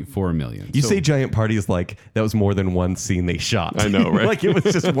 $26.4 million. You So- say giant parties like that was more than one scene they shot. I know, right? Like it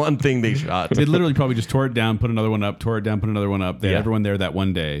was just one thing they shot. They literally probably just tore it down, put another one up, tore it down, put another one up. They had Yeah. everyone there that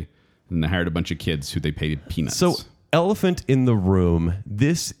one day, and they hired a bunch of kids who they paid peanuts. So, Elephant in the Room,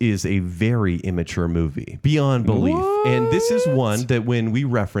 this is a very immature movie, beyond belief. And this is one that when we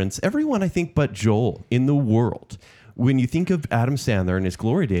reference, everyone I think but Joel in the world, when you think of Adam Sandler in his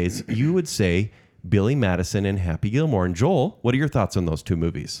glory days, you would say Billy Madison and Happy Gilmore. And Joel, what are your thoughts on those two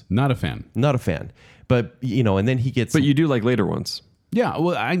movies? not a fan. Not a fan. But, you know, and then he gets... But you do like later ones. Yeah,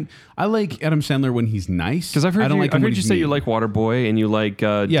 well, I like Adam Sandler when he's nice. Because I've heard I don't you, like I've him when heard you he's say you mean. like Waterboy and you like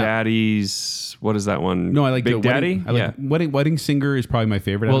Daddy's. What is that one? No, I like Big the Daddy. Wedding, I like Wedding Singer is probably my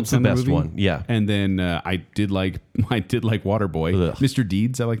favorite. Well, Adam it's the Sandler best movie. one, yeah. And then I did like Waterboy, Ugh. Mr.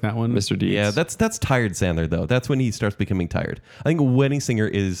 Deeds. I like that one. Mr. Deeds. Yeah, that's tired Sandler, though. That's when he starts becoming tired. I think Wedding Singer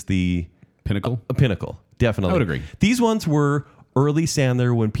is the Pinnacle. a pinnacle. Definitely. I would agree. These ones were early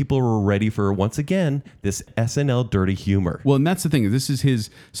Sandler when people were ready for, once again, this SNL dirty humor. Well, and that's the thing. This is his.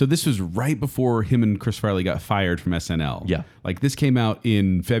 So this was right before him and Chris Farley got fired from SNL. Yeah. like this came out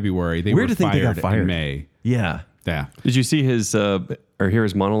in February. They Weird were to think they got in fired. May. Yeah. Yeah, Did you see his or hear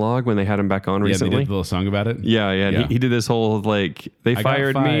his monologue when they had him back on yeah. They recently? did a little song about it. Yeah. Yeah. He did this whole like they got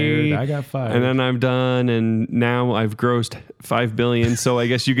fired me. fired, I got fired. and then I'm done, and now I've grossed $5 billion. So I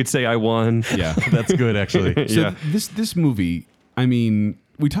guess you could say I won. Yeah. That's good, actually. So Yeah. this movie, I mean,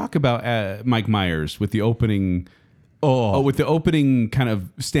 we talk about Mike Myers with the opening. With the opening kind of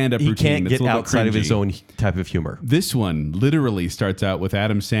stand-up He routine. can't that's get a little bit outside of his cringy. own type of humor. This one literally starts out with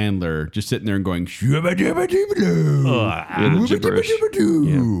Adam Sandler just sitting there and going, Yeah, the gibberish.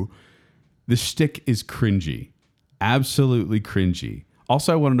 "This The shtick is cringy. Absolutely cringy.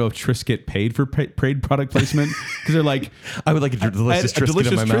 Also, I want to know if Triscuit paid for paid product placement because they're like, I would like a delicious Triscuit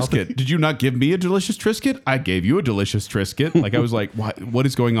in my mouth. Triscuit. Did you not give me a delicious Triscuit? I gave you a delicious Triscuit. Like I was like, what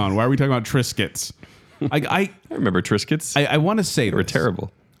is going on? Why are we talking about Triscuits? I remember Triscuits. I want to say they were this.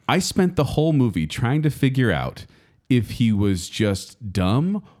 terrible. I spent the whole movie trying to figure out if he was just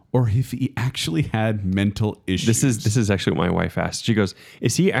dumb or if he actually had mental issues. This is actually what my wife asked. She goes,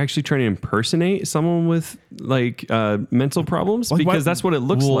 "Is he actually trying to impersonate someone with like mental problems? Like, because that's what it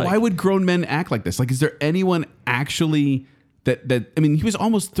looks like." Why would grown men act like this? Like, is there anyone actually that? I mean, he was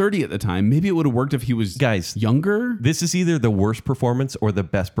almost 30 at the time. Maybe it would have worked if he was younger. This is either the worst performance or the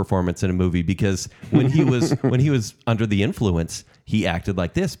best performance in a movie because when he was under the influence, he acted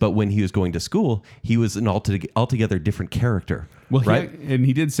like this. But when he was going to school, he was an altogether different character. Well, right? And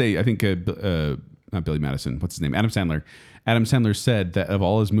he did say, I think, not Billy Madison. What's his name? Adam Sandler. Adam Sandler said that of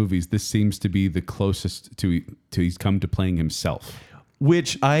all his movies, this seems to be the closest to he's come to playing himself.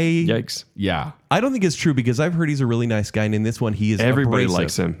 Which Yikes. Yeah. I don't think it's true because I've heard he's a really nice guy, and in this one, he is Everybody abrasive.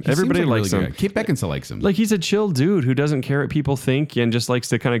 likes him. He Everybody seems like a likes really him. good guy. Kate Beckinsale likes him. Like he's a chill dude who doesn't care what people think and just likes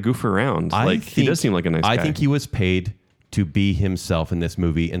to kind of goof around. He does seem like a nice guy. I think he was paid to be himself in this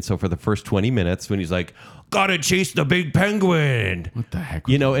movie, and so for the first 20 minutes, when he's like, "Gotta chase the big penguin," what the heck?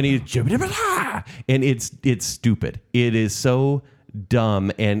 you know, and it's stupid. It is so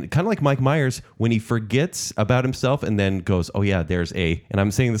dumb and kind of like Mike Myers when he forgets about himself and then goes, "Oh yeah, there's a," and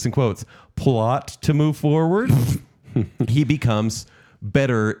I'm saying this in quotes, "plot to move forward." He becomes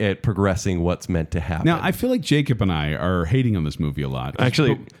better at progressing what's meant to happen. Now, I feel like Jacob and I are hating on this movie a lot.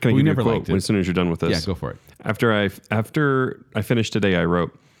 Actually, But can I we give you a never quote liked it. as soon as you're done with this? Yeah, go for it. After I finished today, I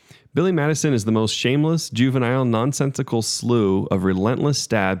wrote, "Billy Madison is the most shameless, juvenile, nonsensical slew of relentless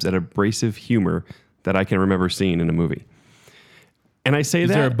stabs at abrasive humor that I can remember seeing in a movie." And I say Is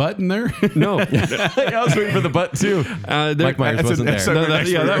that. there a button there? No. I was waiting for the butt too. Mike Myers wasn't there.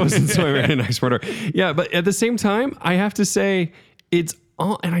 No, that wasn't so very nice order. Yeah, but at the same time, I have to say it's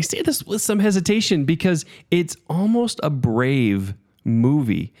all, and I say this with some hesitation because it's almost a brave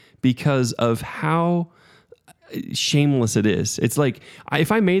movie because of how shameless it is. It's like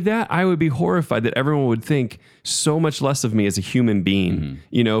if I made that, I would be horrified that everyone would think so much less of me as a human being.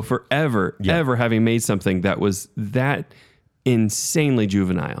 You know, forever, ever having made something that was that insanely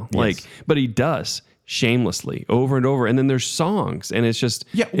juvenile. Like, but he does shamelessly over and over, and then there's songs, and it's just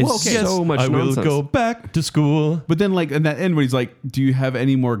so much I nonsense. will go back to school. But then, like, in that end, when he's like, "Do you have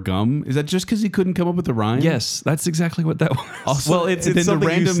any more gum?" Is that just because he couldn't come up with the rhyme? Yes, that's exactly what that was. Also, Well, it's and then the something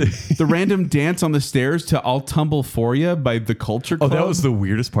you random say. the random dance on the stairs to "I'll Tumble For Ya" by the Culture Oh, Club. that was the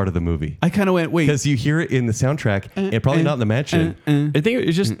weirdest part of the movie. I kind of went, wait. Because you hear it in the soundtrack, and probably not in the mansion. I think it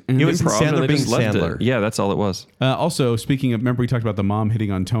was just It was improv, and Sandler they being just left Sandler. it. Yeah, that's all it was. Also, speaking of, remember we talked about the mom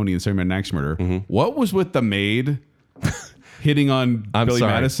hitting on Tony in Saturday Night Axe Murder. Mm-hmm. What was with the maid hitting on I'm Billy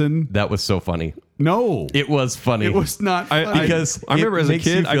sorry. Madison? That was so funny. No, It was funny. it was not. funny. because I remember it as a makes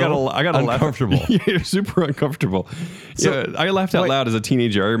you kid, I got feel to laugh. uncomfortable. Yeah, you're super uncomfortable. Yeah, I laughed out loud as a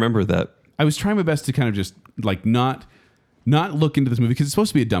teenager. I remember that. I was trying my best to kind of just like not look into this movie because it's supposed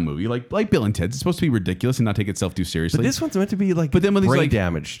to be a dumb movie, like Bill and Ted. It's supposed to be ridiculous and not take itself too seriously. But this one's meant to be like But then when he's brain like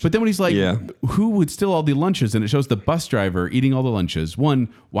damaged. But then when he's like, Yeah. who would steal all the lunches? And it shows the bus driver eating all the lunches. One,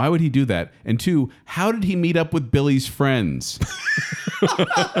 why would he do that? And two, how did he meet up with Billy's friends?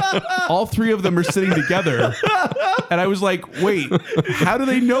 All three of them are sitting together. And I was like, wait, how do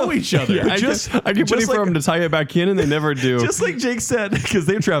they know each other? I keep waiting for them to tie it back in, and they never do. just like Jake said, because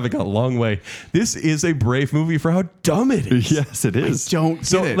they're traveling a long way. This is a brave movie for how dumb it is. Yes, it is. Don't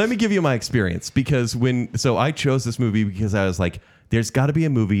So get it. let me give you my experience because I chose this movie because I was like, there's got to be a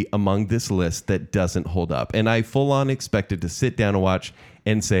movie among this list that doesn't hold up. And I full on expected to sit down and watch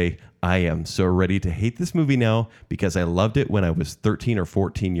and say, I am so ready to hate this movie now because I loved it when I was 13 or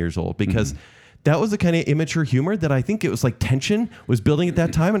 14 years old because that was the kind of immature humor that I think it was like tension was building at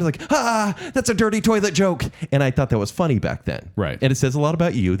that time. And it's like, that's a dirty toilet joke. And I thought that was funny back then. Right. And it says a lot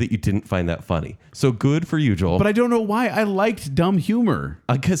about you that you didn't find that funny. So good for you, Joel. But I don't know why I liked dumb humor.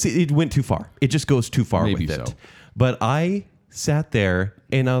 Because it went too far. It just goes too far Maybe with it. so. But I sat there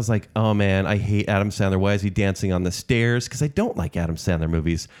and I was like, oh man, I hate Adam Sandler. Why is he dancing on the stairs? Because I don't like Adam Sandler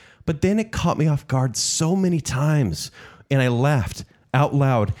movies. But then it caught me off guard so many times. And I laughed out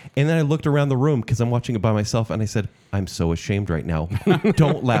loud. And then I looked around the room because I'm watching it by myself. And I said, I'm so ashamed right now.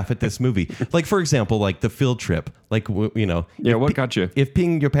 Don't laugh at this movie. Like, for example, like the field trip. Like, Yeah, what got you? If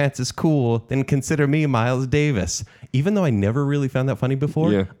peeing your pants is cool, then consider me Miles Davis. even though I never really found that funny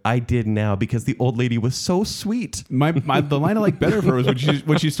before, Yeah. I did now because the old lady was so sweet. The line I like better for her was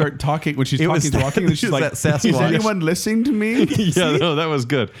when she started talking, when she's It talking was and talking, and she's it was like, that "Is Sasquatch." anyone listening to me?" Yeah, no, that was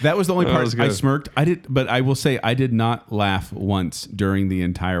good. That was the only That part was I good. smirked. But I will say I did not laugh once during the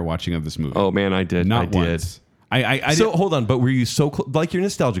entire watching of this movie. Oh man, I did. not I did. once. I So did, hold on, but were you so like your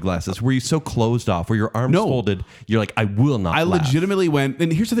nostalgia glasses? Were you so closed off? Were your arms No. folded? You're like, I will not. I laugh. legitimately went,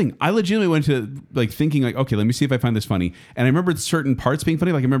 and here's the thing: I legitimately went to like thinking like, okay, let me see if I find this funny. And I remembered certain parts being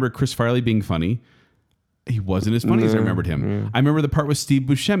funny. Like I remember Chris Farley being funny. He wasn't as funny as I remembered him. I remember the part with Steve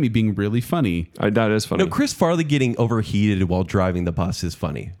Buscemi being really funny. That is funny. No, Chris Farley getting overheated while driving the bus is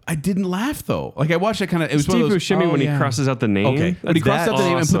funny. I didn't laugh though. Like I watched it kind of. It was Steve one of those, Buscemi oh, when yeah. he crosses out the name. Okay. When he crossed That's out the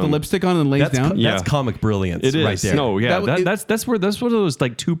name and put the awesome. lipstick on and lays That's down. that's comic brilliance. It is. right there. No, yeah, that's one of those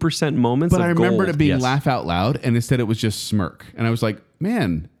like 2% moments. But of I remembered gold. it being Yes. laugh out loud, and instead it was just smirk. And I was like,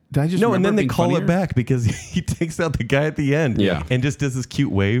 man, did I just No, and remember then it they being call funnier? it back because he takes out the guy at the end, Yeah. and just does this cute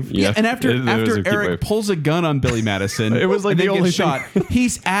wave. Yeah. And after It was a after cute Eric wave. pulls a gun on Billy Madison, It was like and the then only gets shot.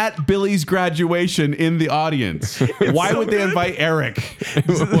 He's at Billy's graduation in the audience. Why would they invite Eric?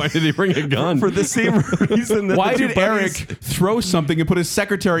 Why did he bring a gun? For the same reason that Why the two did Eric buddies- throw something and put his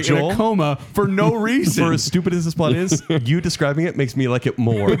secretary in Joel? a coma for no reason? For as stupid as this plot is, you describing it makes me like it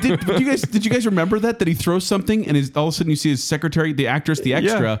more. Did you guys remember that he throws something and all of a sudden you see his secretary, the actress, the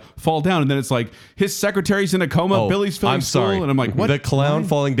extra, fall down, and then it's like his secretary's in a coma. Billy's filling I'm school, sorry. and I'm like, what? The clown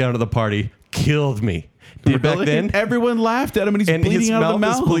falling down to the party killed me. Did back then, Everyone laughed at him, and he's and bleeding his out mouth of the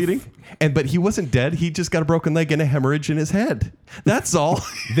is mouth. bleeding. But he wasn't dead. He just got a broken leg and a hemorrhage in his head. That's all.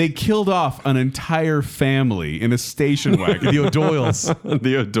 They killed off an entire family in a station wagon The O'Doyles.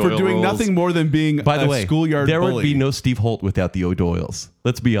 the O'Doyle for doing rules. nothing more than being By the a way, schoolyard there bully. would be no Steve Holt without the O'Doyles.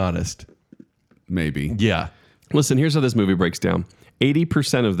 Let's be honest. Maybe. Yeah. Listen, here's how this movie breaks down.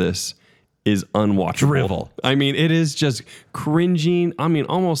 80% of this is unwatchable. Drivel. I mean, it is just cringing. I mean,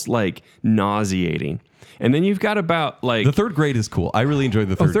 almost like nauseating. And then you've got about like The third grade is cool. I really enjoyed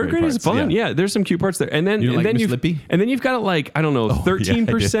the third, third grade is parts. fun. Yeah. There's some cute parts there. And then You don't and like then Miss you've Lippy? and then you've got like, I don't know,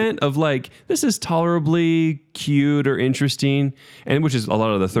 13% of like this is tolerably cute or interesting, and which is a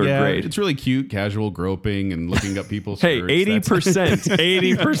lot of the third Yeah, grade. it's really cute, casual groping and looking up people's Hey, skirts. That's-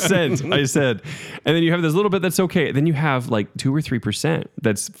 80%, I said. And then you have this little bit that's okay. Then you have like 2 or 3%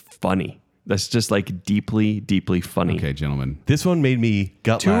 that's funny. That's just like deeply, deeply funny. Okay, gentlemen. This one made me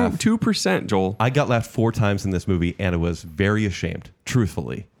gut laugh. 2%, Joel. I got laughed 4 times in this movie, and I was very ashamed,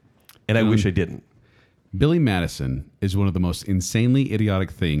 truthfully. And I wish I didn't. Billy Madison is one of the most insanely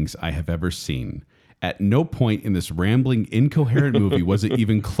idiotic things I have ever seen. At no point in this rambling, incoherent movie was it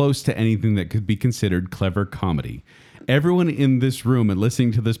even close to anything that could be considered clever comedy. Everyone in this room and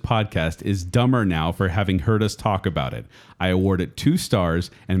listening to this podcast is dumber now for having heard us talk about it. I award it 2 stars,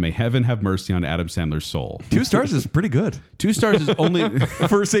 and may heaven have mercy on Adam Sandler's soul. 2 stars is pretty good. 2 stars is only...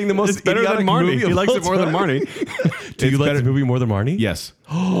 For saying the most It's better idiotic than Marnie. movie He of likes all it more than time. Marnie. Do you like better- the movie more than Marnie? Yes.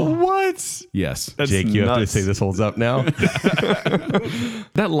 What? Yes. Jake, you have to nuts. say this holds up now.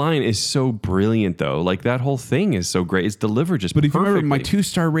 That line is so brilliant, though. Like that whole thing is so great. It's delivered just But if you remember, my perfectly.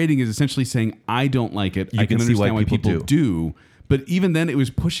 2-star rating is essentially saying I don't like it. I can can see why understand why people people do. But even then, it was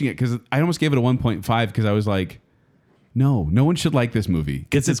pushing it because I almost gave it a 1.5 because I was like, no one should like this movie.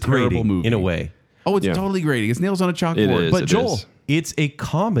 It's a terrible grating movie in a way. Oh, it's Yeah. totally grating. It's nails on a chalkboard. It is. But It Joel, is. it's a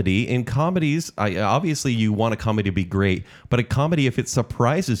comedy. In comedies, obviously you want a comedy to be great, but a comedy, if it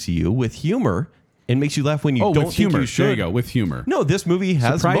surprises you with humor and makes you laugh when you Oh, don't with think humor. you should. There you go. With humor. No, this movie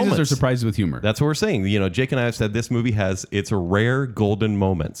has surprises moments. or surprises with humor. That's what we're saying. You know, Jake and I have said this movie has its rare golden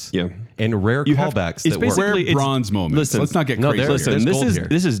moments. Yeah. And rare You have- callbacks it's that work. rare basically- bronze moments. listen, Let's not get no, crazy. there's- here. Listen, gold here.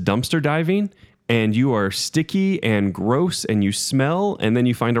 this is dumpster diving, and you are sticky and gross, and you smell, and then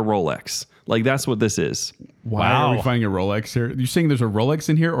you find a Rolex. Like that's what this is. Why are we finding a Rolex here? You're saying there's a Rolex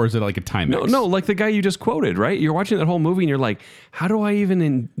in here, or is it like a Timex? No, like the guy you just quoted, right? You're watching that whole movie and you're like, how do I even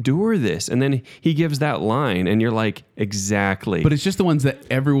endure this? And then he gives that line and you're like, exactly. But it's just the ones that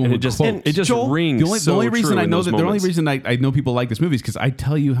everyone and would it just quote. it just Joel, rings. The only reason I know that that the only reason I know people like this movie is because I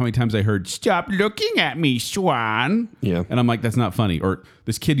tell you how many times I heard "Stop looking at me, Swan." Yeah. and I'm like, that's not funny. Or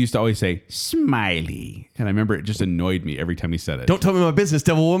this kid used to always say "Smiley," and I remember it just annoyed me every time he said it. Don't tell me my business,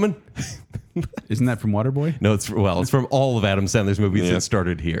 devil woman. Isn't that from Waterboy? No, it's from all of Adam Sandler's movies Yeah. that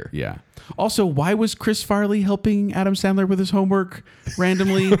started here. Yeah. Also, why was Chris Farley helping Adam Sandler with his homework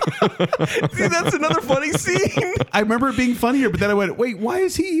randomly? See, that's another funny scene. I remember it being funnier, but then I went, wait, why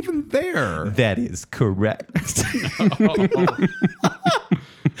is he even there? That is correct.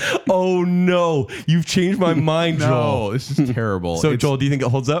 Oh no, you've changed my mind, Joel. No, this is terrible. So Joel, do you think it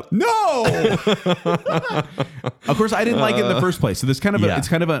holds up? No. Of course, I didn't like it in the first place. So this kind of Yeah. it's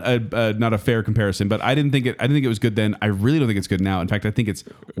kind of a not a fair comparison, but I didn't think it was good then. I really don't think it's good now. In fact, I think it's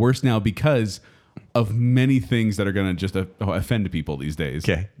worse now because of many things that are going to just offend people these days.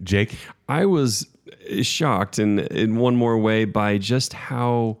 Okay, Jake. I was shocked in one more way by just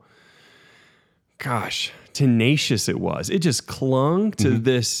how, gosh, tenacious it was. It just clung to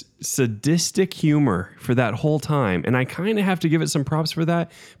this sadistic humor for that whole time. And I kind of have to give it some props for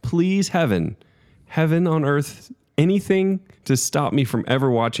that. Please, heaven on earth, anything to stop me from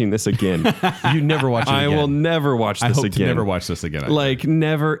ever watching this again. You never watch it I again. will never watch this I hope again. to never watch this again. Like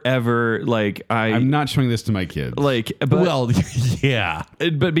never ever. Like I'm not showing this to my kids. like. But, Well, yeah.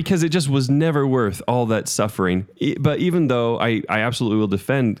 but because it just was never worth all that suffering. But even though I absolutely will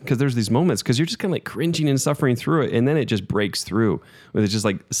defend, because there's these moments because you're just kind of like cringing and suffering through it, and then it just breaks through with just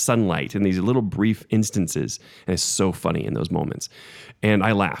like sunlight in these little brief instances, and it's so funny in those moments. And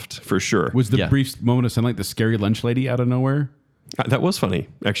I laughed for sure. was the Yeah. brief moment of sunlight the scary lunch lady out of nowhere? That was funny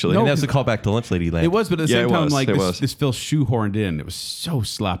actually. And that's a callback to Lunch Lady Land. It was, but at the Yeah, same it time, was. like It was. this feels shoehorned in. It was so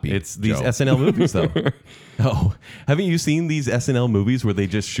sloppy. It's these Joe. SNL movies, though. Oh, haven't you seen these SNL movies where they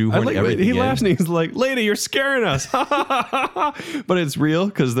just I shoehorn like everything he in? laughs and he's like, "Lady, you're scaring us," but it's real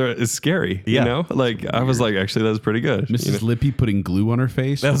because it's scary. Yeah. You know, like I was like, actually, that was pretty good. Mrs. You know? Lippy putting glue on her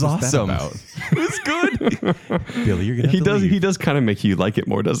face. That was What awesome. about? It was good. Billy, you're gonna have He to does. leave. He does kind of make you like it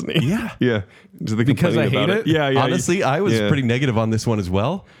more, doesn't he? Yeah. yeah. To the Because I complaining hate about it? Yeah, yeah. Honestly, I was yeah. pretty negative on this one as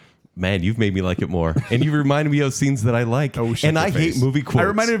well. Man, you've made me like it more, and you reminded me of scenes that I like. Oh, shut and your I face. hate movie quotes. I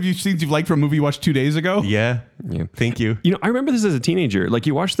reminded of you scenes you've liked from a movie you watched 2 days ago. Yeah. Yeah. Thank you. You know, I remember this as a teenager. Like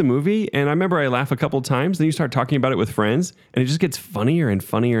you watch the movie, and I remember I laugh a couple times. Then you start talking about it with friends, and it just gets funnier and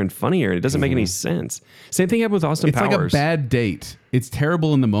funnier and funnier. And it doesn't make any sense. Same thing happened with Austin It's Powers. like a bad date. It's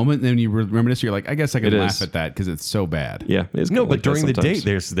terrible in the moment, and then you reminisce. You're like, I guess I can It laugh is. at that because it's so bad. Yeah, it's No, kinda but like that during the sometimes.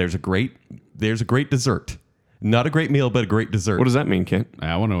 date, there's a great dessert. Not a great meal, but a great dessert. What does that mean, Kent?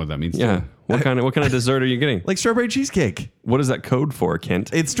 I want to know what that means. Yeah. too. What kind of dessert are you getting? Like strawberry cheesecake. What is that code for, Kent?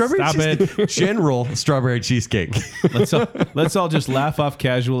 It's strawberry Stop cheesecake. General strawberry cheesecake. Let's all just laugh off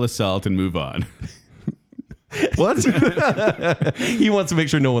casual assault and move on. What? He wants to make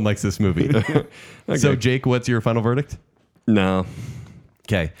sure no one likes this movie. So, Jake, what's your final verdict? No.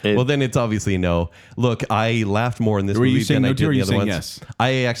 Okay. It- Well, then it's obviously a no. Look, I laughed more in this Were you movie saying than I no did to, or in the you other saying ones. yes?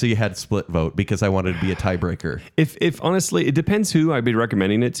 I actually had split vote because I wanted to be a tiebreaker. If honestly, it depends who I'd be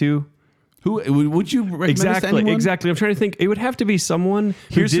recommending it to. Who would you recommend this to Exactly. anyone? Exactly. I'm trying to think. It would have to be someone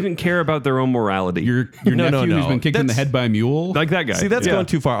who didn't care about their own morality. Your No, nephew no, who's no. been kicked in the That's- head by a mule. like that guy. See, that's Yeah. going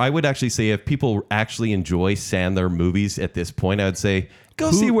too far. I would actually say if people actually enjoy Sandler movies at this point, I would say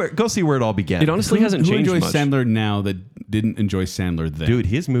go see where it all began. It honestly hasn't who changed enjoys much. Sandler now that didn't enjoy Sandler then? Dude,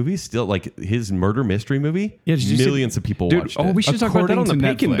 his movies still like his murder mystery movie. Yeah, did you see- millions of people Dude, watched oh, it. we should talk about that on the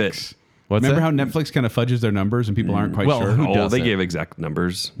According to Bacon Netflix. bit. What's Remember that? how Netflix kind of fudges their numbers and people aren't quite Well, sure? who Oh, doesn't? they gave exact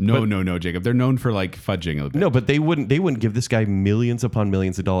numbers. No, Jacob. They're known for like fudging a bit. No, but they wouldn't give this guy millions upon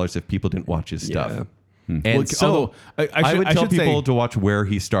millions of dollars if people didn't watch his stuff. Yeah. And Look, so although, I would I tell should say- people to watch where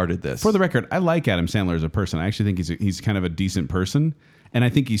he started this. For the record, I like Adam Sandler as a person. I actually think he's kind of a decent person, and I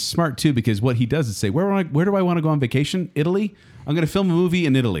think he's smart too because what he does is say, where do I want to go on vacation? Italy. I'm going to film a movie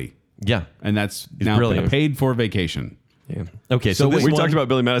in Italy, yeah. and that's He's now brilliant. a paid for vacation. Yeah. Okay, so, this we one, talked about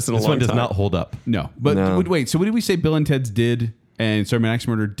Billy Madison a this long one does time. not hold up. No, but No. wait. So what did we say? Bill and Ted's did, and Sorry Axe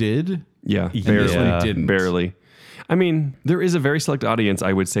Murder did. Yeah, And barely. this one didn't. Barely. I mean, there is a very select audience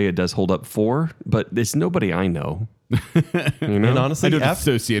I would say it does hold up for, but it's nobody I know. You know? And honestly, I don't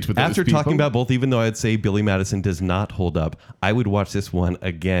after, associate with those after people. talking about both, even though I'd say Billy Madison does not hold up, I would watch this one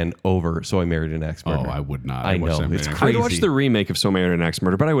again over So I Married an Axe Murder. Oh, I would not. I I'd watch know. Sorry It's Axe crazy. I'd watch the remake of So Married an Axe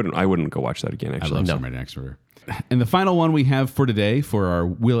Murder, but I wouldn't go watch that again. I Actually, love Sorry Axe Murder. And the final one we have for today for our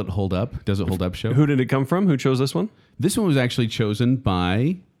Will It Hold Up? Does It Hold Up show? who did it come from? Who chose this one? This one was actually chosen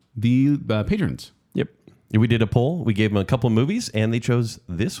by the patrons. Yep. We did a poll. We gave them a couple of movies, and they chose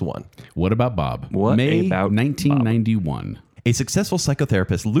this one. What about Bob? What May about 1991. A successful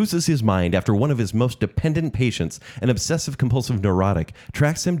psychotherapist loses his mind after one of his most dependent patients, an obsessive-compulsive neurotic,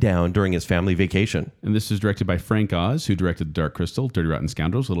 tracks him down during his family vacation. And this is directed by Frank Oz, who directed Dark Crystal, Dirty Rotten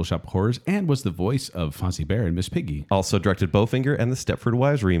Scoundrels, Little Shop of Horrors, and was the voice of Fozzie Bear and Miss Piggy. Also directed Bowfinger and the Stepford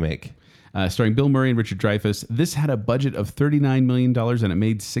Wives remake. Starring Bill Murray and Richard Dreyfuss. This had a budget of $39 million and it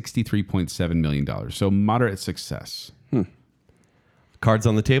made $63.7 million. So moderate success. Cards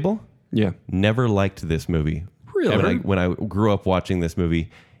on the table? Yeah. Never liked this movie. Really? When I grew up watching this movie,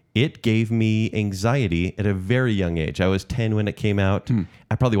 it gave me anxiety at a very young age. I was 10 when it came out.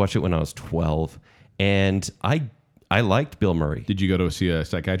 I probably watched it when I was 12. And I I liked Bill Murray. Did you go to see a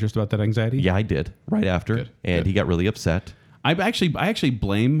psychiatrist about that anxiety? Yeah, I did right after, Good, and good. he got really upset. I actually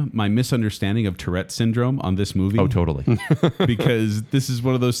blame my misunderstanding of Tourette syndrome on this movie. Oh, totally. Because this is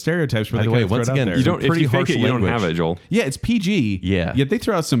one of those stereotypes where By they the way, kind of once throw it out again, there. You don't. If Pretty you fake harsh it, you don't language. have it, Joel. Yeah, it's PG. Yeah. Yet they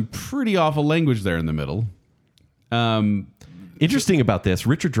throw out some pretty awful language there in the middle. Interesting about this,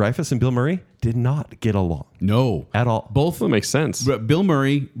 Richard Dreyfuss and Bill Murray did not get along No. at all. Both That makes sense. But Bill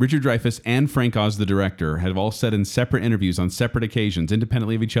Murray, Richard Dreyfuss, and Frank Oz, the director, have all said in separate interviews on separate occasions,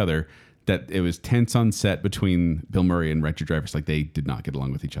 independently of each other, that it was tense on set between Bill Murray and Richard Dreyfuss. Like they did not get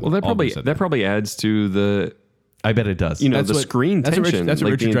along with each other. Well, that All of them probably said that probably adds to the I bet it does. the screen that's tension. That's what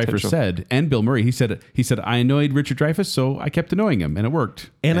like the Richard Dreyfuss intentional- said, and Bill Murray. He said I annoyed Richard Dreyfuss, so I kept annoying him, and it worked.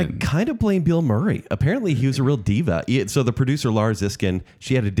 And I kind of blame Bill Murray. Apparently, he was a real diva. So the producer, Lars Iskin,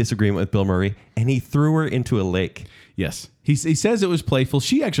 she had a disagreement with Bill Murray, and he threw her into a lake. Yes, he says it was playful.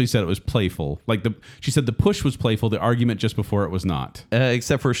 She actually said it was playful. She said the push was playful. The argument just before it was not.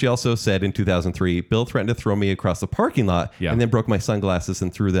 Except for she also said in 2003, Bill threatened to throw me across the parking lot Yeah. and then broke my sunglasses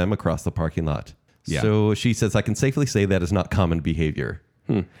and threw them across the parking lot. Yeah. So she says, I can safely say that is not common behavior.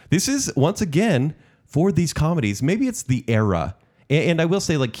 This is, once again, for these comedies, maybe it's the era. And I will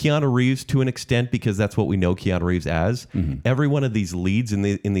say, like Keanu Reeves to an extent, because that's what we know Keanu Reeves as. Every one of these leads in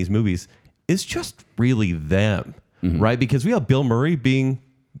these movies is just really them, right? Because we have Bill Murray being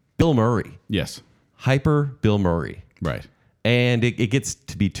Bill Murray, Yes, hyper Bill Murray. right. And it gets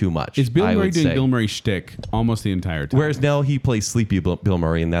to be too much. Is Bill I Murray would doing say. Bill Murray shtick almost the entire time? Whereas now he plays sleepy Bill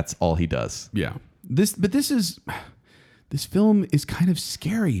Murray, and that's all he does. Yeah. This film is kind of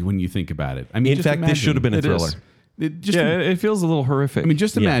scary when you think about it. I mean, In just fact, this imagine- should have been a It thriller. is. Just Yeah, it feels a little horrific. I mean,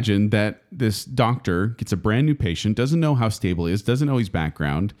 just Yeah. imagine that this doctor gets a brand new patient, doesn't know how stable he is, doesn't know his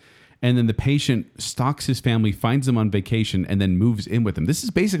background, and then the patient stalks his family, finds him on vacation, and then moves in with him. This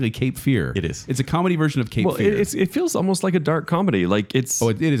is basically Cape Fear. It is. It's a comedy version of Cape well, Fear. it feels almost like a dark comedy. Like it's Oh,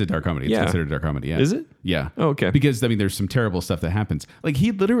 it is a dark comedy. It's Yeah. considered a dark comedy. Yeah. Is it? Yeah. Oh, okay. Because I mean, there's some terrible stuff that happens. Like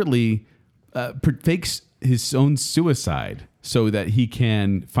he literally fakes his own suicide so that he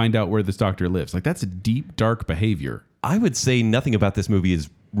can find out where this doctor lives. Like that's a deep, dark behavior. I would say nothing about this movie is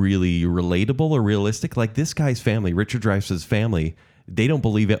really relatable or realistic. Like this guy's family, Richard Dreyfuss's family, they don't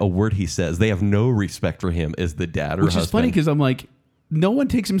believe a word he says. They have no respect for him as the dad or Which husband. is funny because I'm like, no one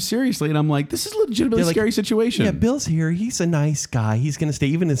takes him seriously, and I'm like, this is a legitimately They're like, scary situation. Yeah, Bill's here. He's a nice guy. He's going to stay.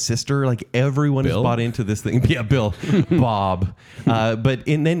 Even his sister, like everyone Bill? has bought into this thing. Yeah, Bill, Bob.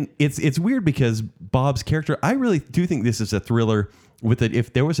 And then it's weird because Bob's character, I really do think this is a thriller with it.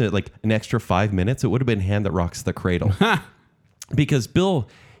 If there was an extra 5 minutes, it would have been Hand That Rocks the Cradle. Because Bill,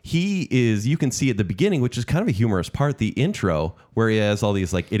 he is, you can see at the beginning, which is kind of a humorous part, the intro, where he has all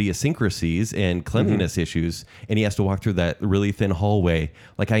these like idiosyncrasies and cleanliness issues, and he has to walk through that really thin hallway.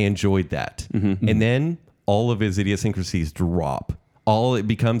 Like I enjoyed that. And then all of his idiosyncrasies drop. All it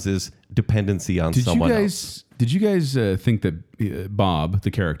becomes is dependency on someone else. Did you guys think that Bob,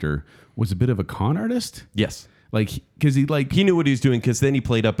 the character, was a bit of a con artist? Yes. Like, because He knew what he was doing because then he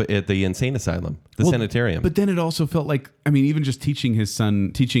played up at the insane asylum, the sanitarium. But then it also felt like, I mean, even just teaching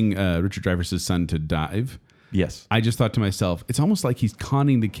Richard Dreyfuss's son to dive. yes. I just thought to myself, it's almost like he's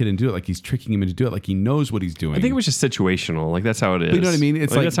conning the kid into it, like he's tricking him into do it, like he knows what he's doing. I think it was just situational. Like that's how it is. you know what I mean?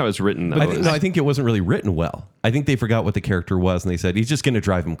 It's like- that's how it's written. Though. I think it wasn't really written well. I think they forgot what the character was and they said, he's just going to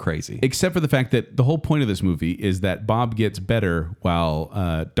drive him crazy. Except for the fact that the whole point of this movie is that Bob gets better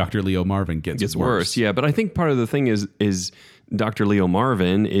while Dr. Leo Marvin gets worse. Yeah, but I think part of the thing is Dr. Leo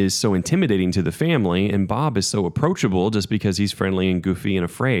Marvin is so intimidating to the family, and Bob is so approachable just because he's friendly and goofy and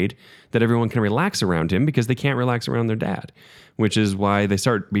afraid that everyone can relax around him because they can't relax around their dad, which is why they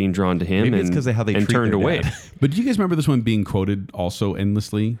start being drawn to him. Maybe and, it's because of how they and treat turned their away. dad. But do you guys remember this one being quoted also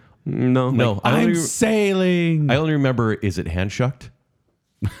endlessly? No, No, I only, sailing. I only remember, is it hand shucked?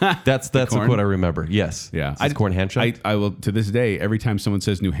 That's the corn? quote I remember. Yes. Yeah, Is corn hand shucked? I will to this day. Every time someone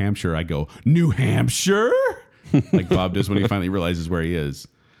says New Hampshire, I go New Hampshire, like Bob does when he finally realizes where he is.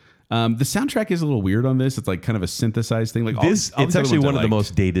 The soundtrack is a little weird on this. It's like kind of a synthesized thing. Like all This, these- all it's these other actually ones I one of the liked.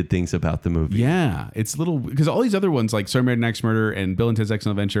 most dated things about the movie. Yeah, it's little because all these other ones like Sorry Married an Axe Murder and Bill and Ted's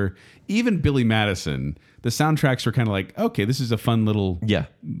Excellent Adventure, even Billy Madison, the soundtracks were kind of like, okay, this is a fun little Yeah.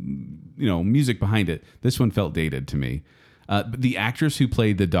 music behind it. This one felt dated to me. But the actress who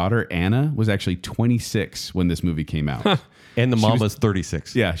played the daughter Anna was actually 26 when this movie came out. And the mom was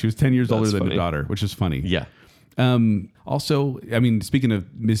 36. Yeah, she was 10 years older than funny. the daughter, which is funny. Yeah. Also, I mean, speaking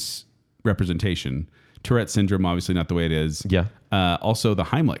of misrepresentation, Tourette syndrome, obviously not the way it is. Yeah. Also, the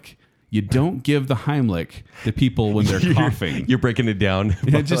Heimlich. You don't give the Heimlich to people when they're coughing. You're breaking it down.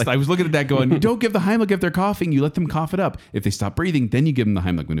 I was looking at that going, you don't give the Heimlich if they're coughing. You let them cough it up. If they stop breathing, then you give them the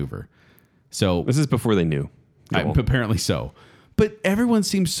Heimlich maneuver. So This is before they knew. Apparently so. But everyone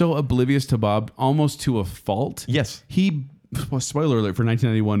seems so oblivious to Bob, almost to a fault. Yes. Spoiler alert for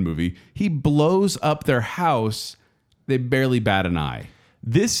 1991 movie, he blows up their house. They barely bat an eye.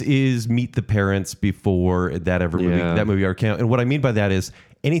 This is Meet the Parents before that movie ever came out. And what I mean by that is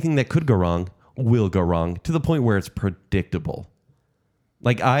anything that could go wrong will go wrong to the point where it's predictable.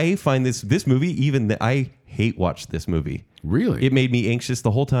 Like I find this movie, I hate watch this movie. Really? It made me anxious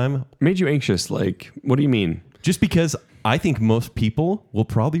the whole time. Made you anxious? Like, what do you mean? Just because I think most people will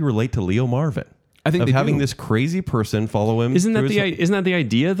probably relate to Leo Marvin. I think of they having do. this crazy person follow him. Isn't that through his- isn't that the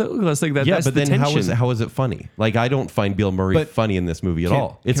idea though? That's like that. Yeah, that's but the then tension. how is it funny? Like I don't find Bill Murray But funny in this movie at can-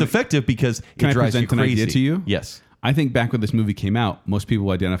 all. It's can- effective because Can it I drives you present an crazy. idea to you? Yes. I think back when this movie came out, most people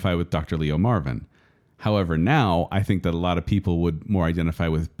identify with Dr. Leo Marvin. However, now I think that a lot of people would more identify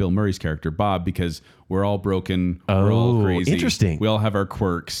with Bill Murray's character, Bob, because we're all broken. We're all Oh, crazy. interesting. We all have our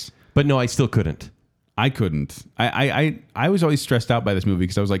quirks. But no, I still couldn't. I couldn't. I was always stressed out by this movie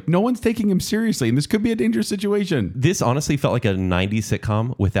because I was like, no one's taking him seriously, and this could be a dangerous situation. This honestly felt like a 90s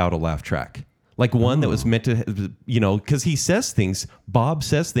sitcom without a laugh track. Like one that was meant to, because he says things, Bob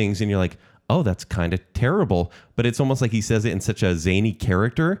says things, and you're like, oh, that's kind of terrible. But it's almost like he says it in such a zany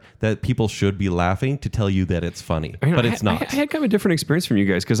character that people should be laughing to tell you that it's funny. I know, But it's not. I had kind of a different experience from you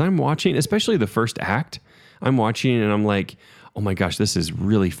guys because I'm watching, especially the first act. I'm watching and I'm like, oh my gosh, this is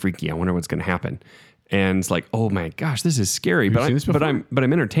really freaky. I wonder what's going to happen. And it's like, oh my gosh, this is scary. you seen this before? But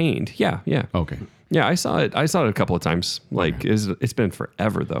I'm entertained. Yeah. Okay. Yeah, I saw it. I saw it a couple of times. Like it's been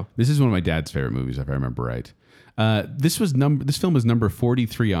forever though. This is one of my dad's favorite movies, if I remember right. This film is number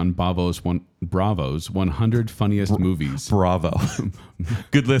 43 on Bravo's 100 funniest movies. Bravo.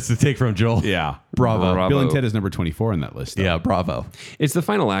 Good list to take from Joel. Yeah, Bravo. Bill and Ted is number 24 on that list. Though. Yeah, bravo. It's the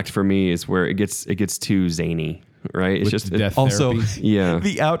final act for me is where it gets too zany, right? It's With just the death Also, therapy. Yeah.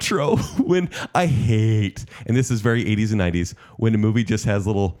 the outro when I hate, and this is very 80s and 90s, when a movie just has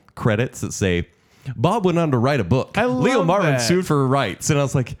little credits that say, Bob went on to write a book. I love Leo Marvin that. sued for rights. And I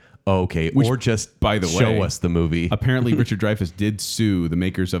was like, okay, or just by the show way, us the movie. Apparently, Richard Dreyfuss did sue the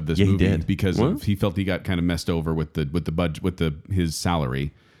makers of this Yeah, he movie did. because he felt he got kind of messed over with the budget his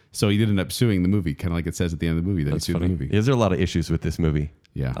salary. So he did end up suing the movie, kind of like it says at the end of the movie that he sued the movie. There's a lot of issues with this movie.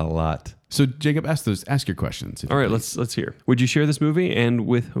 Yeah. A lot. So Jacob, ask your questions. All right, let's hear. Would you share this movie and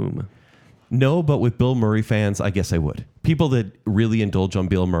with whom? No, but with Bill Murray fans, I guess I would. People that really indulge on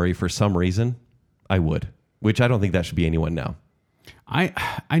Bill Murray for some reason, I would. Which I don't think that should be anyone now.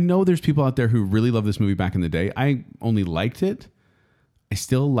 I know there's people out there who really love this movie back in the day. I only liked it. I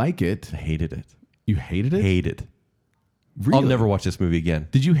still like it. I hated it. You hated it? Hated. Really? I'll never watch this movie again.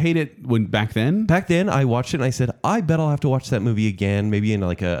 Did you hate it when back then? Back then, I watched it and I said, I bet I'll have to watch that movie again, maybe in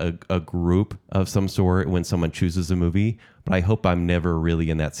like a group of some sort when someone chooses a movie. But I hope I'm never really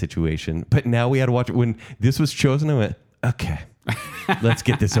in that situation. But now we had to watch it. When this was chosen, I went, okay, let's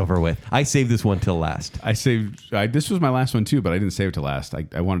get this over with. I saved this one till last. This was my last one too, but I didn't save it to last.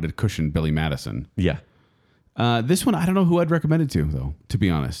 I wanted to cushion Billy Madison. Yeah. This one, I don't know who I'd recommend it to, though, to be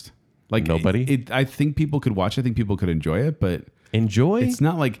honest. Like Nobody? I think people could watch it. I think people could enjoy it, but Enjoy. it's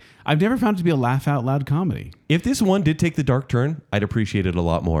not like I've never found it to be a laugh out loud comedy. If this one did take the dark turn, I'd appreciate it a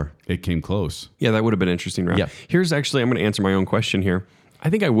lot more. It came close. Yeah, that would have been interesting, right? Yeah. Here's actually, I'm going to answer my own question here. I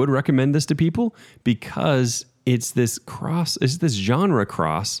think I would recommend this to people because it's this genre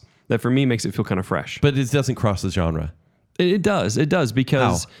cross that for me makes it feel kind of fresh. But it doesn't cross the genre. It does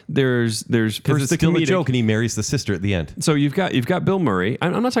because How? there's Because first it's the still a comedic. joke and he marries the sister at the end. So you've got Bill Murray.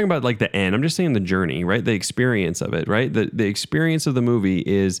 I'm not talking about like the end. I'm just saying the journey, right? The experience of it, right? The experience of the movie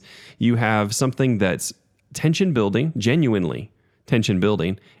is you have something that's tension building, genuinely tension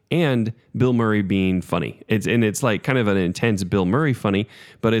building, and Bill Murray being funny. It's like kind of an intense Bill Murray funny,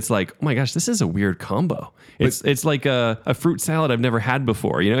 but it's like, oh my gosh, this is a weird combo. It's like a fruit salad I've never had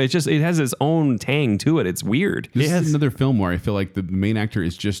before. You know, it has its own tang to it. It's weird. This is another film where I feel like the main actor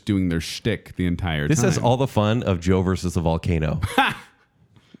is just doing their shtick the entire This time. has all the fun of Joe versus the volcano.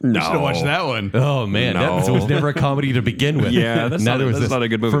 No, should have watched that one. Oh man, No. that was never a comedy to begin with. Yeah, that's not a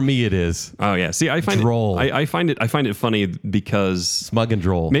good movie. For me, it is Oh yeah. See, I find Droll. I find it funny because smug and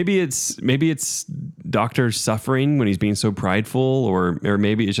droll. maybe it's Doctor suffering when he's being so prideful, or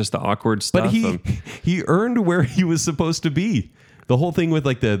maybe it's just the awkward stuff. But of- he earned where he was supposed to be. The whole thing with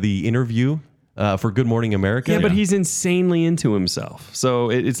like the interview for Good Morning America. yeah, but he's insanely into himself.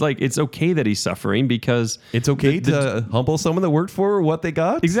 So it's like it's okay that he's suffering because it's okay to humble someone that worked for what they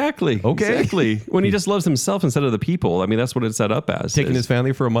got. exactly Okay. exactly when he just loves himself instead of the people. I mean, that's what it's set up as. Taking is- his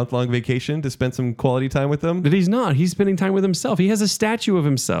family for a month-long vacation to spend some quality time with them. But he's not. He's spending time with himself. He has a statue of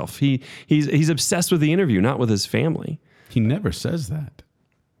himself. He's obsessed with the interview, not with his family. He never says that.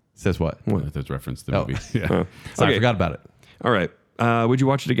 Says what? That's reference to the Oh. movie. Yeah. Sorry, I Okay. forgot about it. All right. Would you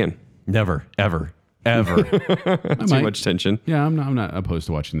watch it again? Never, ever. Too much tension. Yeah, I'm not opposed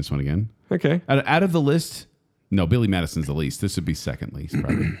to watching this one again. Okay. Out of the list, no, Billy Madison's the least. This would be second least,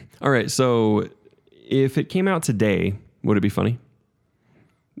 probably. All right. So if it came out today, would it be funny?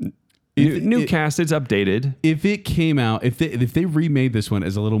 New cast, it's updated. If it came out, if they remade this one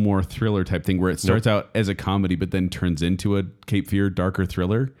as a little more thriller type thing, where it starts out as a comedy but then turns into a Cape Fear darker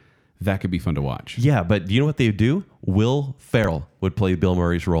thriller, that could be fun to watch. Yeah, but you know what they would do? Will Ferrell would play Bill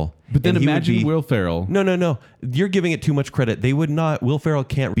Murray's role. But then And he would imagine be- Will Ferrell. No. You're giving it too much credit. They would not. Will Ferrell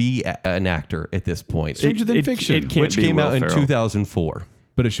can't be an actor at this point. Stranger Than Fiction, It can't which be came Will out in Ferrell. 2004.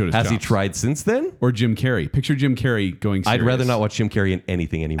 but it showed his Has he chops. tried since then? Or Jim Carrey. Picture Jim Carrey going serious. I'd rather not watch Jim Carrey in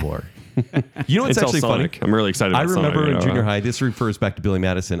anything anymore. You know what's It's all actually funny? Sonic. I'm really excited I about remember Sonic, in you know. junior high, this refers back to Billy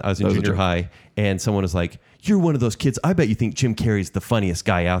Madison. I was in was a junior joke. high, and someone was like, "You're one of those kids. I bet you think Jim Carrey's the funniest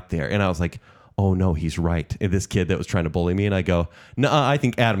guy out there." And I was like, "Oh no, he's right." And this kid that was trying to bully me, and I go, "No, I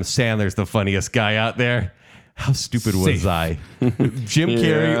think Adam Sandler's the funniest guy out there." How stupid was Safe. I? Jim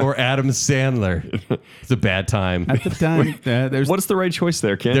Carrey or Adam Sandler? It's a bad time. At the time, there's What's the right choice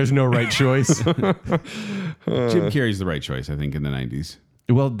there, Ken? There's no right choice. Jim Carrey's the right choice, I think, in the 90s.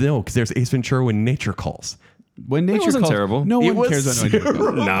 Well, no, because there's Ace Ventura: When Nature Calls. When nature wasn't calls, terrible. No It one was cares about Nature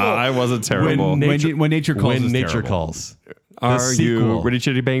Calls. Nah, it wasn't terrible. When nature calls. When is Nature terrible. Calls. The Are you sequel. ready?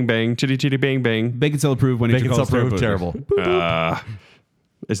 Chitty bang bang, chitty chitty bang bang. Bacon cell approved. When nature Bacon calls. Self-Proof, terrible.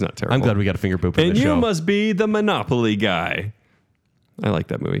 It's not terrible. I'm glad we got a finger boop in And the you show. must be the Monopoly guy. I like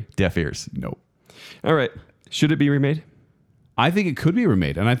that movie. Deaf ears. No. All right. Should it be remade? I think it could be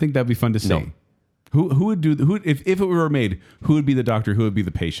remade, and I think that'd be fun to see. No. Who would do who if it were made? Who would be the doctor? Who would be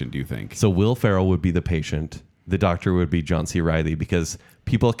the patient? Do you think? So Will Ferrell would be the patient. The doctor would be John C. Reilly because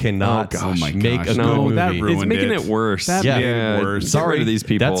people cannot Oh my make gosh. a No, good movie. that It's ruined making it. it worse. That Yeah. made it worse. Get rid of these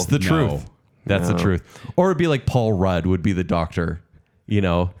people. That's the No. truth. That's the truth. Or it'd be like Paul Rudd would be the doctor. You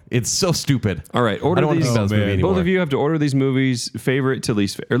know, it's so stupid. All right. I don't want to think about this movie anymore. Both of you have to order these movies favorite to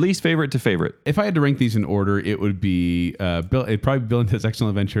least, or least favorite to favorite. If I had to rank these in order, it would be it'd probably be Bill and Ted's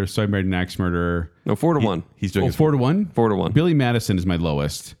Excellent Adventure, So I Married an Axe Murderer. No, 4-1. He's doing his 4-1. 4-1. Billy Madison is my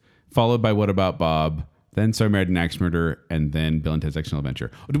lowest, followed by What About Bob, then So I Married an Axe Murderer, and then Bill and Ted's Excellent Adventure.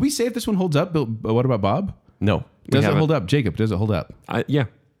 Did we say if this one holds up? What About Bob? No, Does it haven't. hold up? Jacob, does it hold up? Yeah.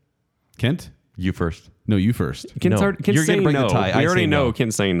 Kent? you first. No, you first. Ken's No. Ken's You're gonna saying break the no. tie. I We already say know no.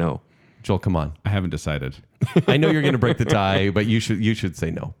 Ken's saying no. Joel, come on. I haven't decided. I know you're going to break the tie, but you should say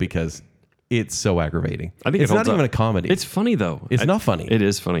no because it's so aggravating. I think it's it not holds even up. a comedy. It's funny though. It's not funny. It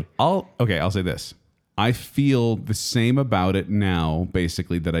is funny. I'll say this. I feel the same about it now,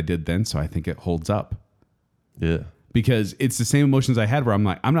 basically, that I did then, so I think it holds up. Yeah. Because it's the same emotions I had where I'm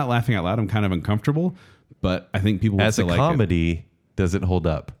like, I'm not laughing out loud, I'm kind of uncomfortable, but I think people would As a still like comedy, does it hold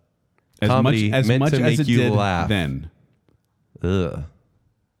up? it. comedy meant to as make it you did laugh. then, Ugh.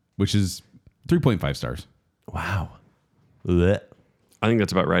 which is 3.5 stars. Wow. Blech. I think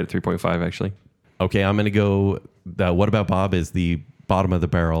that's about right at 3.5 actually. Okay, I'm going to go. What About Bob is the bottom of the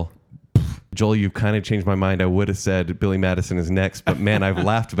barrel. Joel, you've kind of changed my mind. I would have said Billy Madison is next, but man, I've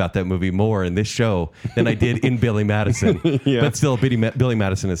laughed about that movie more in this show than I did in Billy Madison. Yeah. But still, Billy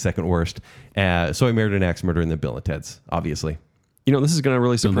Madison is second worst. So I Married an Axe Murderer and then Bill and Ted's, obviously. You know, this is going to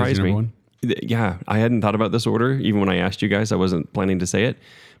really Bill and Ted's surprise number me. one? Yeah, I hadn't thought about this order. Even when I asked you guys, I wasn't planning to say it.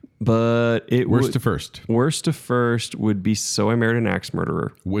 But it Worst would, to first. Worst to first would be So I Married an Axe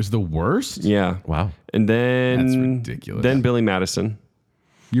Murderer. Was the worst? Yeah. Wow. And then That's ridiculous. Then Billy Madison.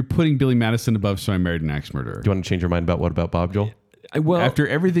 You're putting Billy Madison above So I Married an Axe Murderer. Do you want to change your mind about What About Bob, Joel? Well, After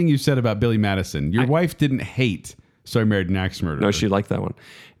everything you said about Billy Madison, your wife didn't hate So I Married an Axe Murderer. no, she liked that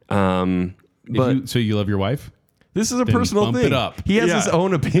one. So you love your wife? This is a personal bump thing. it up. He has Yeah. his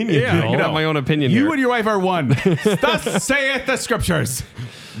own opinion. Yeah, I Joel. can have my own opinion You here. and your wife are one. Thus saith the scriptures.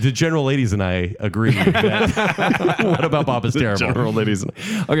 The general ladies and I agree that What About Bob is terrible. General ladies.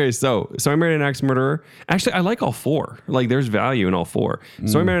 Okay, so I Married an Axe Murderer. Actually, I like all four. Like, there's value in all four.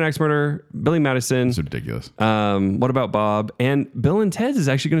 So I Married an Axe Murderer, Billy Madison. It's ridiculous. What About Bob? And Bill and Ted's is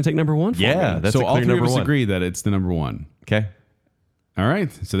actually going to take number one for Yeah, me. that's So a all clear three of number us one. agree that it's the number one. Okay. All right.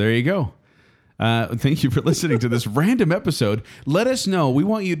 So there you go. Thank you for listening to this random episode. Let us know. We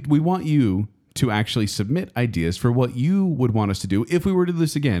want you to actually submit ideas for what you would want us to do if we were to do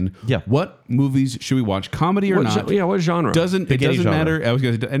this again. Yeah. What movies should we watch? Comedy or What not? what genre? It Pick any doesn't genre. matter. I was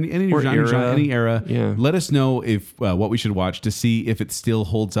going to say any Or genre, era. any era. Yeah. Let us know if what we should watch to see if it still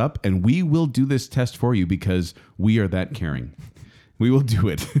holds up, and we will do this test for you because we are that caring. We will do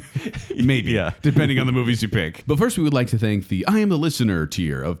it. Maybe, Yeah. depending on the movies you pick. But first, we would like to thank the I Am the Listener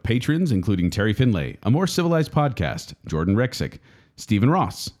tier of patrons, including Terry Finlay, A More Civilized Podcast, Jordan Rexick, Stephen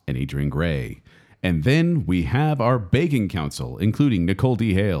Ross, and Adrian Gray. And then we have our Bacon Council, including Nicole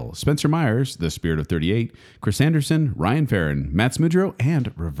D. Hale, Spencer Myers, The Spirit of 38, Chris Anderson, Ryan Farron, Matt Smudro,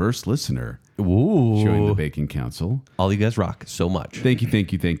 and Reverse Listener. Ooh. Join the Bacon Council. All you guys rock so much. Thank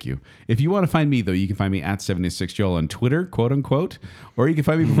you. If you want to find me, though, you can find me at 76Joel on Twitter, quote unquote, or you can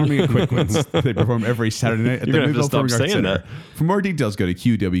find me performing at Quick Ones. They perform every Saturday night at You're the gonna have to Midville stop Performing Arts saying Center. that. For more details, go to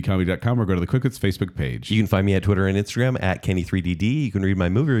qwcomedy.com or go to the Quick Ones Facebook page. You can find me at Twitter and Instagram at Kenny3DD. You can read my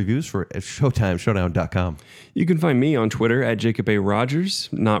movie reviews for Showdown.com. You can find me on Twitter at Jacob A. Rogers,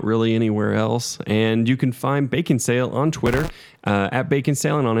 not really anywhere else. And you can find Bacon Sale on Twitter at Bacon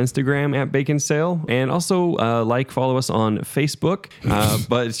Sale and on Instagram at Bacon Sale. And also follow us on Facebook.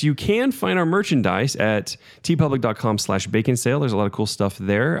 But you can find our merchandise at tpublic.com/Bacon Sale. There's a lot of cool stuff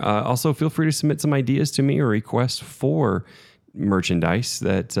there. Also, feel free to submit some ideas to me or requests for merchandise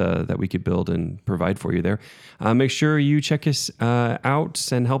that we could build and provide for you there. Make sure you check us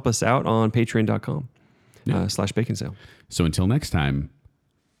out and help us out on patreon.com. /Bacon Sale. So until next time,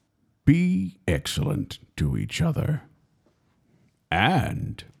 be excellent to each other.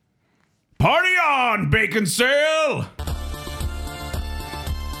 And party on, Bacon Sale!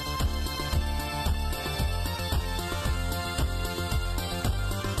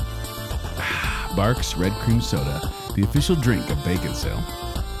 Barks Red Cream Soda, the official drink of Bacon Sale.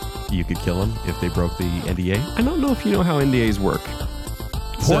 You could kill them if they broke the NDA. I don't know if you know how NDAs work.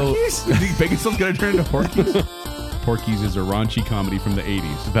 Porkies? You think Bacon Sale's gonna turn into Porkies? Porkies is a raunchy comedy from the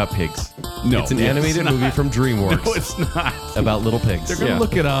 80s. About pigs. No, It's an it's animated not. movie from DreamWorks No, it's not. about little pigs. They're gonna Yeah.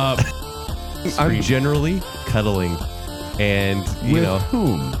 look it up. I'm generally cuddling and, you With know,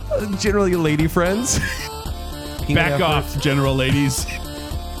 whom? generally lady friends. Back off, general ladies.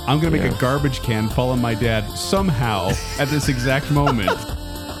 I'm gonna make Yeah. a garbage can fall on my dad somehow at this exact moment.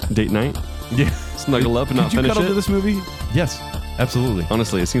 Date night? Yeah. Snuggle up and not Did you finish cuddle it? to this movie? Yes, absolutely.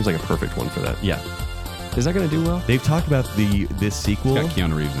 Honestly, it seems like a perfect one for that. Yeah. Is that going to do well? They've talked about this sequel Got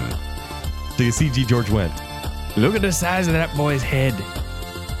Keanu Reeves in it. to CG George Wendt. Look at the size of that boy's head.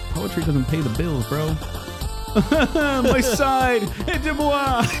 Poetry doesn't pay the bills, bro. My side,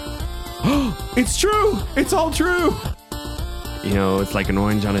 aide-moi. It's true. It's all true. You know, it's like an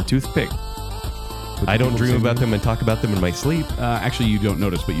orange on a toothpick. I don't dream about them and talk about them in my sleep. Actually, you don't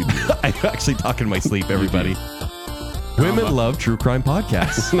notice, but you do. I actually talk in my sleep, everybody. Women love true crime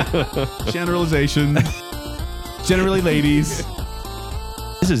podcasts. Generalization. Generally, ladies.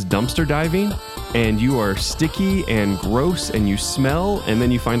 This is dumpster diving, and you are sticky and gross, and you smell, and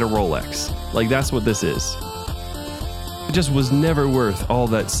then you find a Rolex. Like, that's what this is. It just was never worth all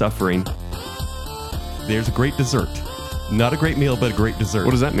that suffering. There's a great dessert. Not a great meal, but a great dessert.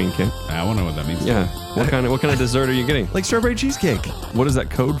 What does that mean, Ken? I want to know what that means. Yeah. What kind of dessert are you getting? Like strawberry cheesecake. What is that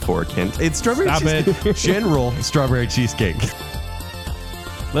code for, Kent? It's strawberry Stop cheesecake. General strawberry cheesecake.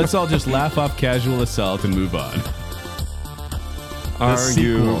 Let's all just laugh off casual assault and move on. Are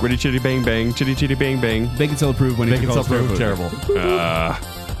you sequel. ready? Chitty bang bang, chitty chitty bang bang. Bacon Cell approved when Bacon it's Cell terrible. Ah.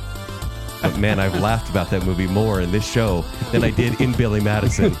 But man, I've laughed about that movie more in this show than I did in Billy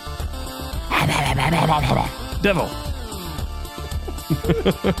Madison. Devil.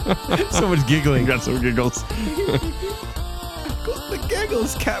 So much giggling. Got some giggles. The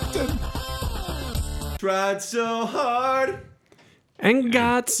giggles, Captain. Tried so hard. And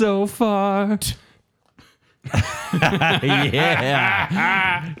got so far.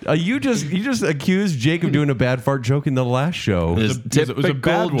 Yeah. You just accused Jake of doing a bad fart joke in the last show. It's it was a bad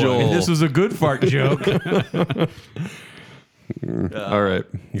typical one. Joel. And this was a good fart joke. All right.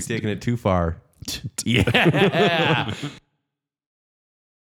 He's taking it too far. Yeah.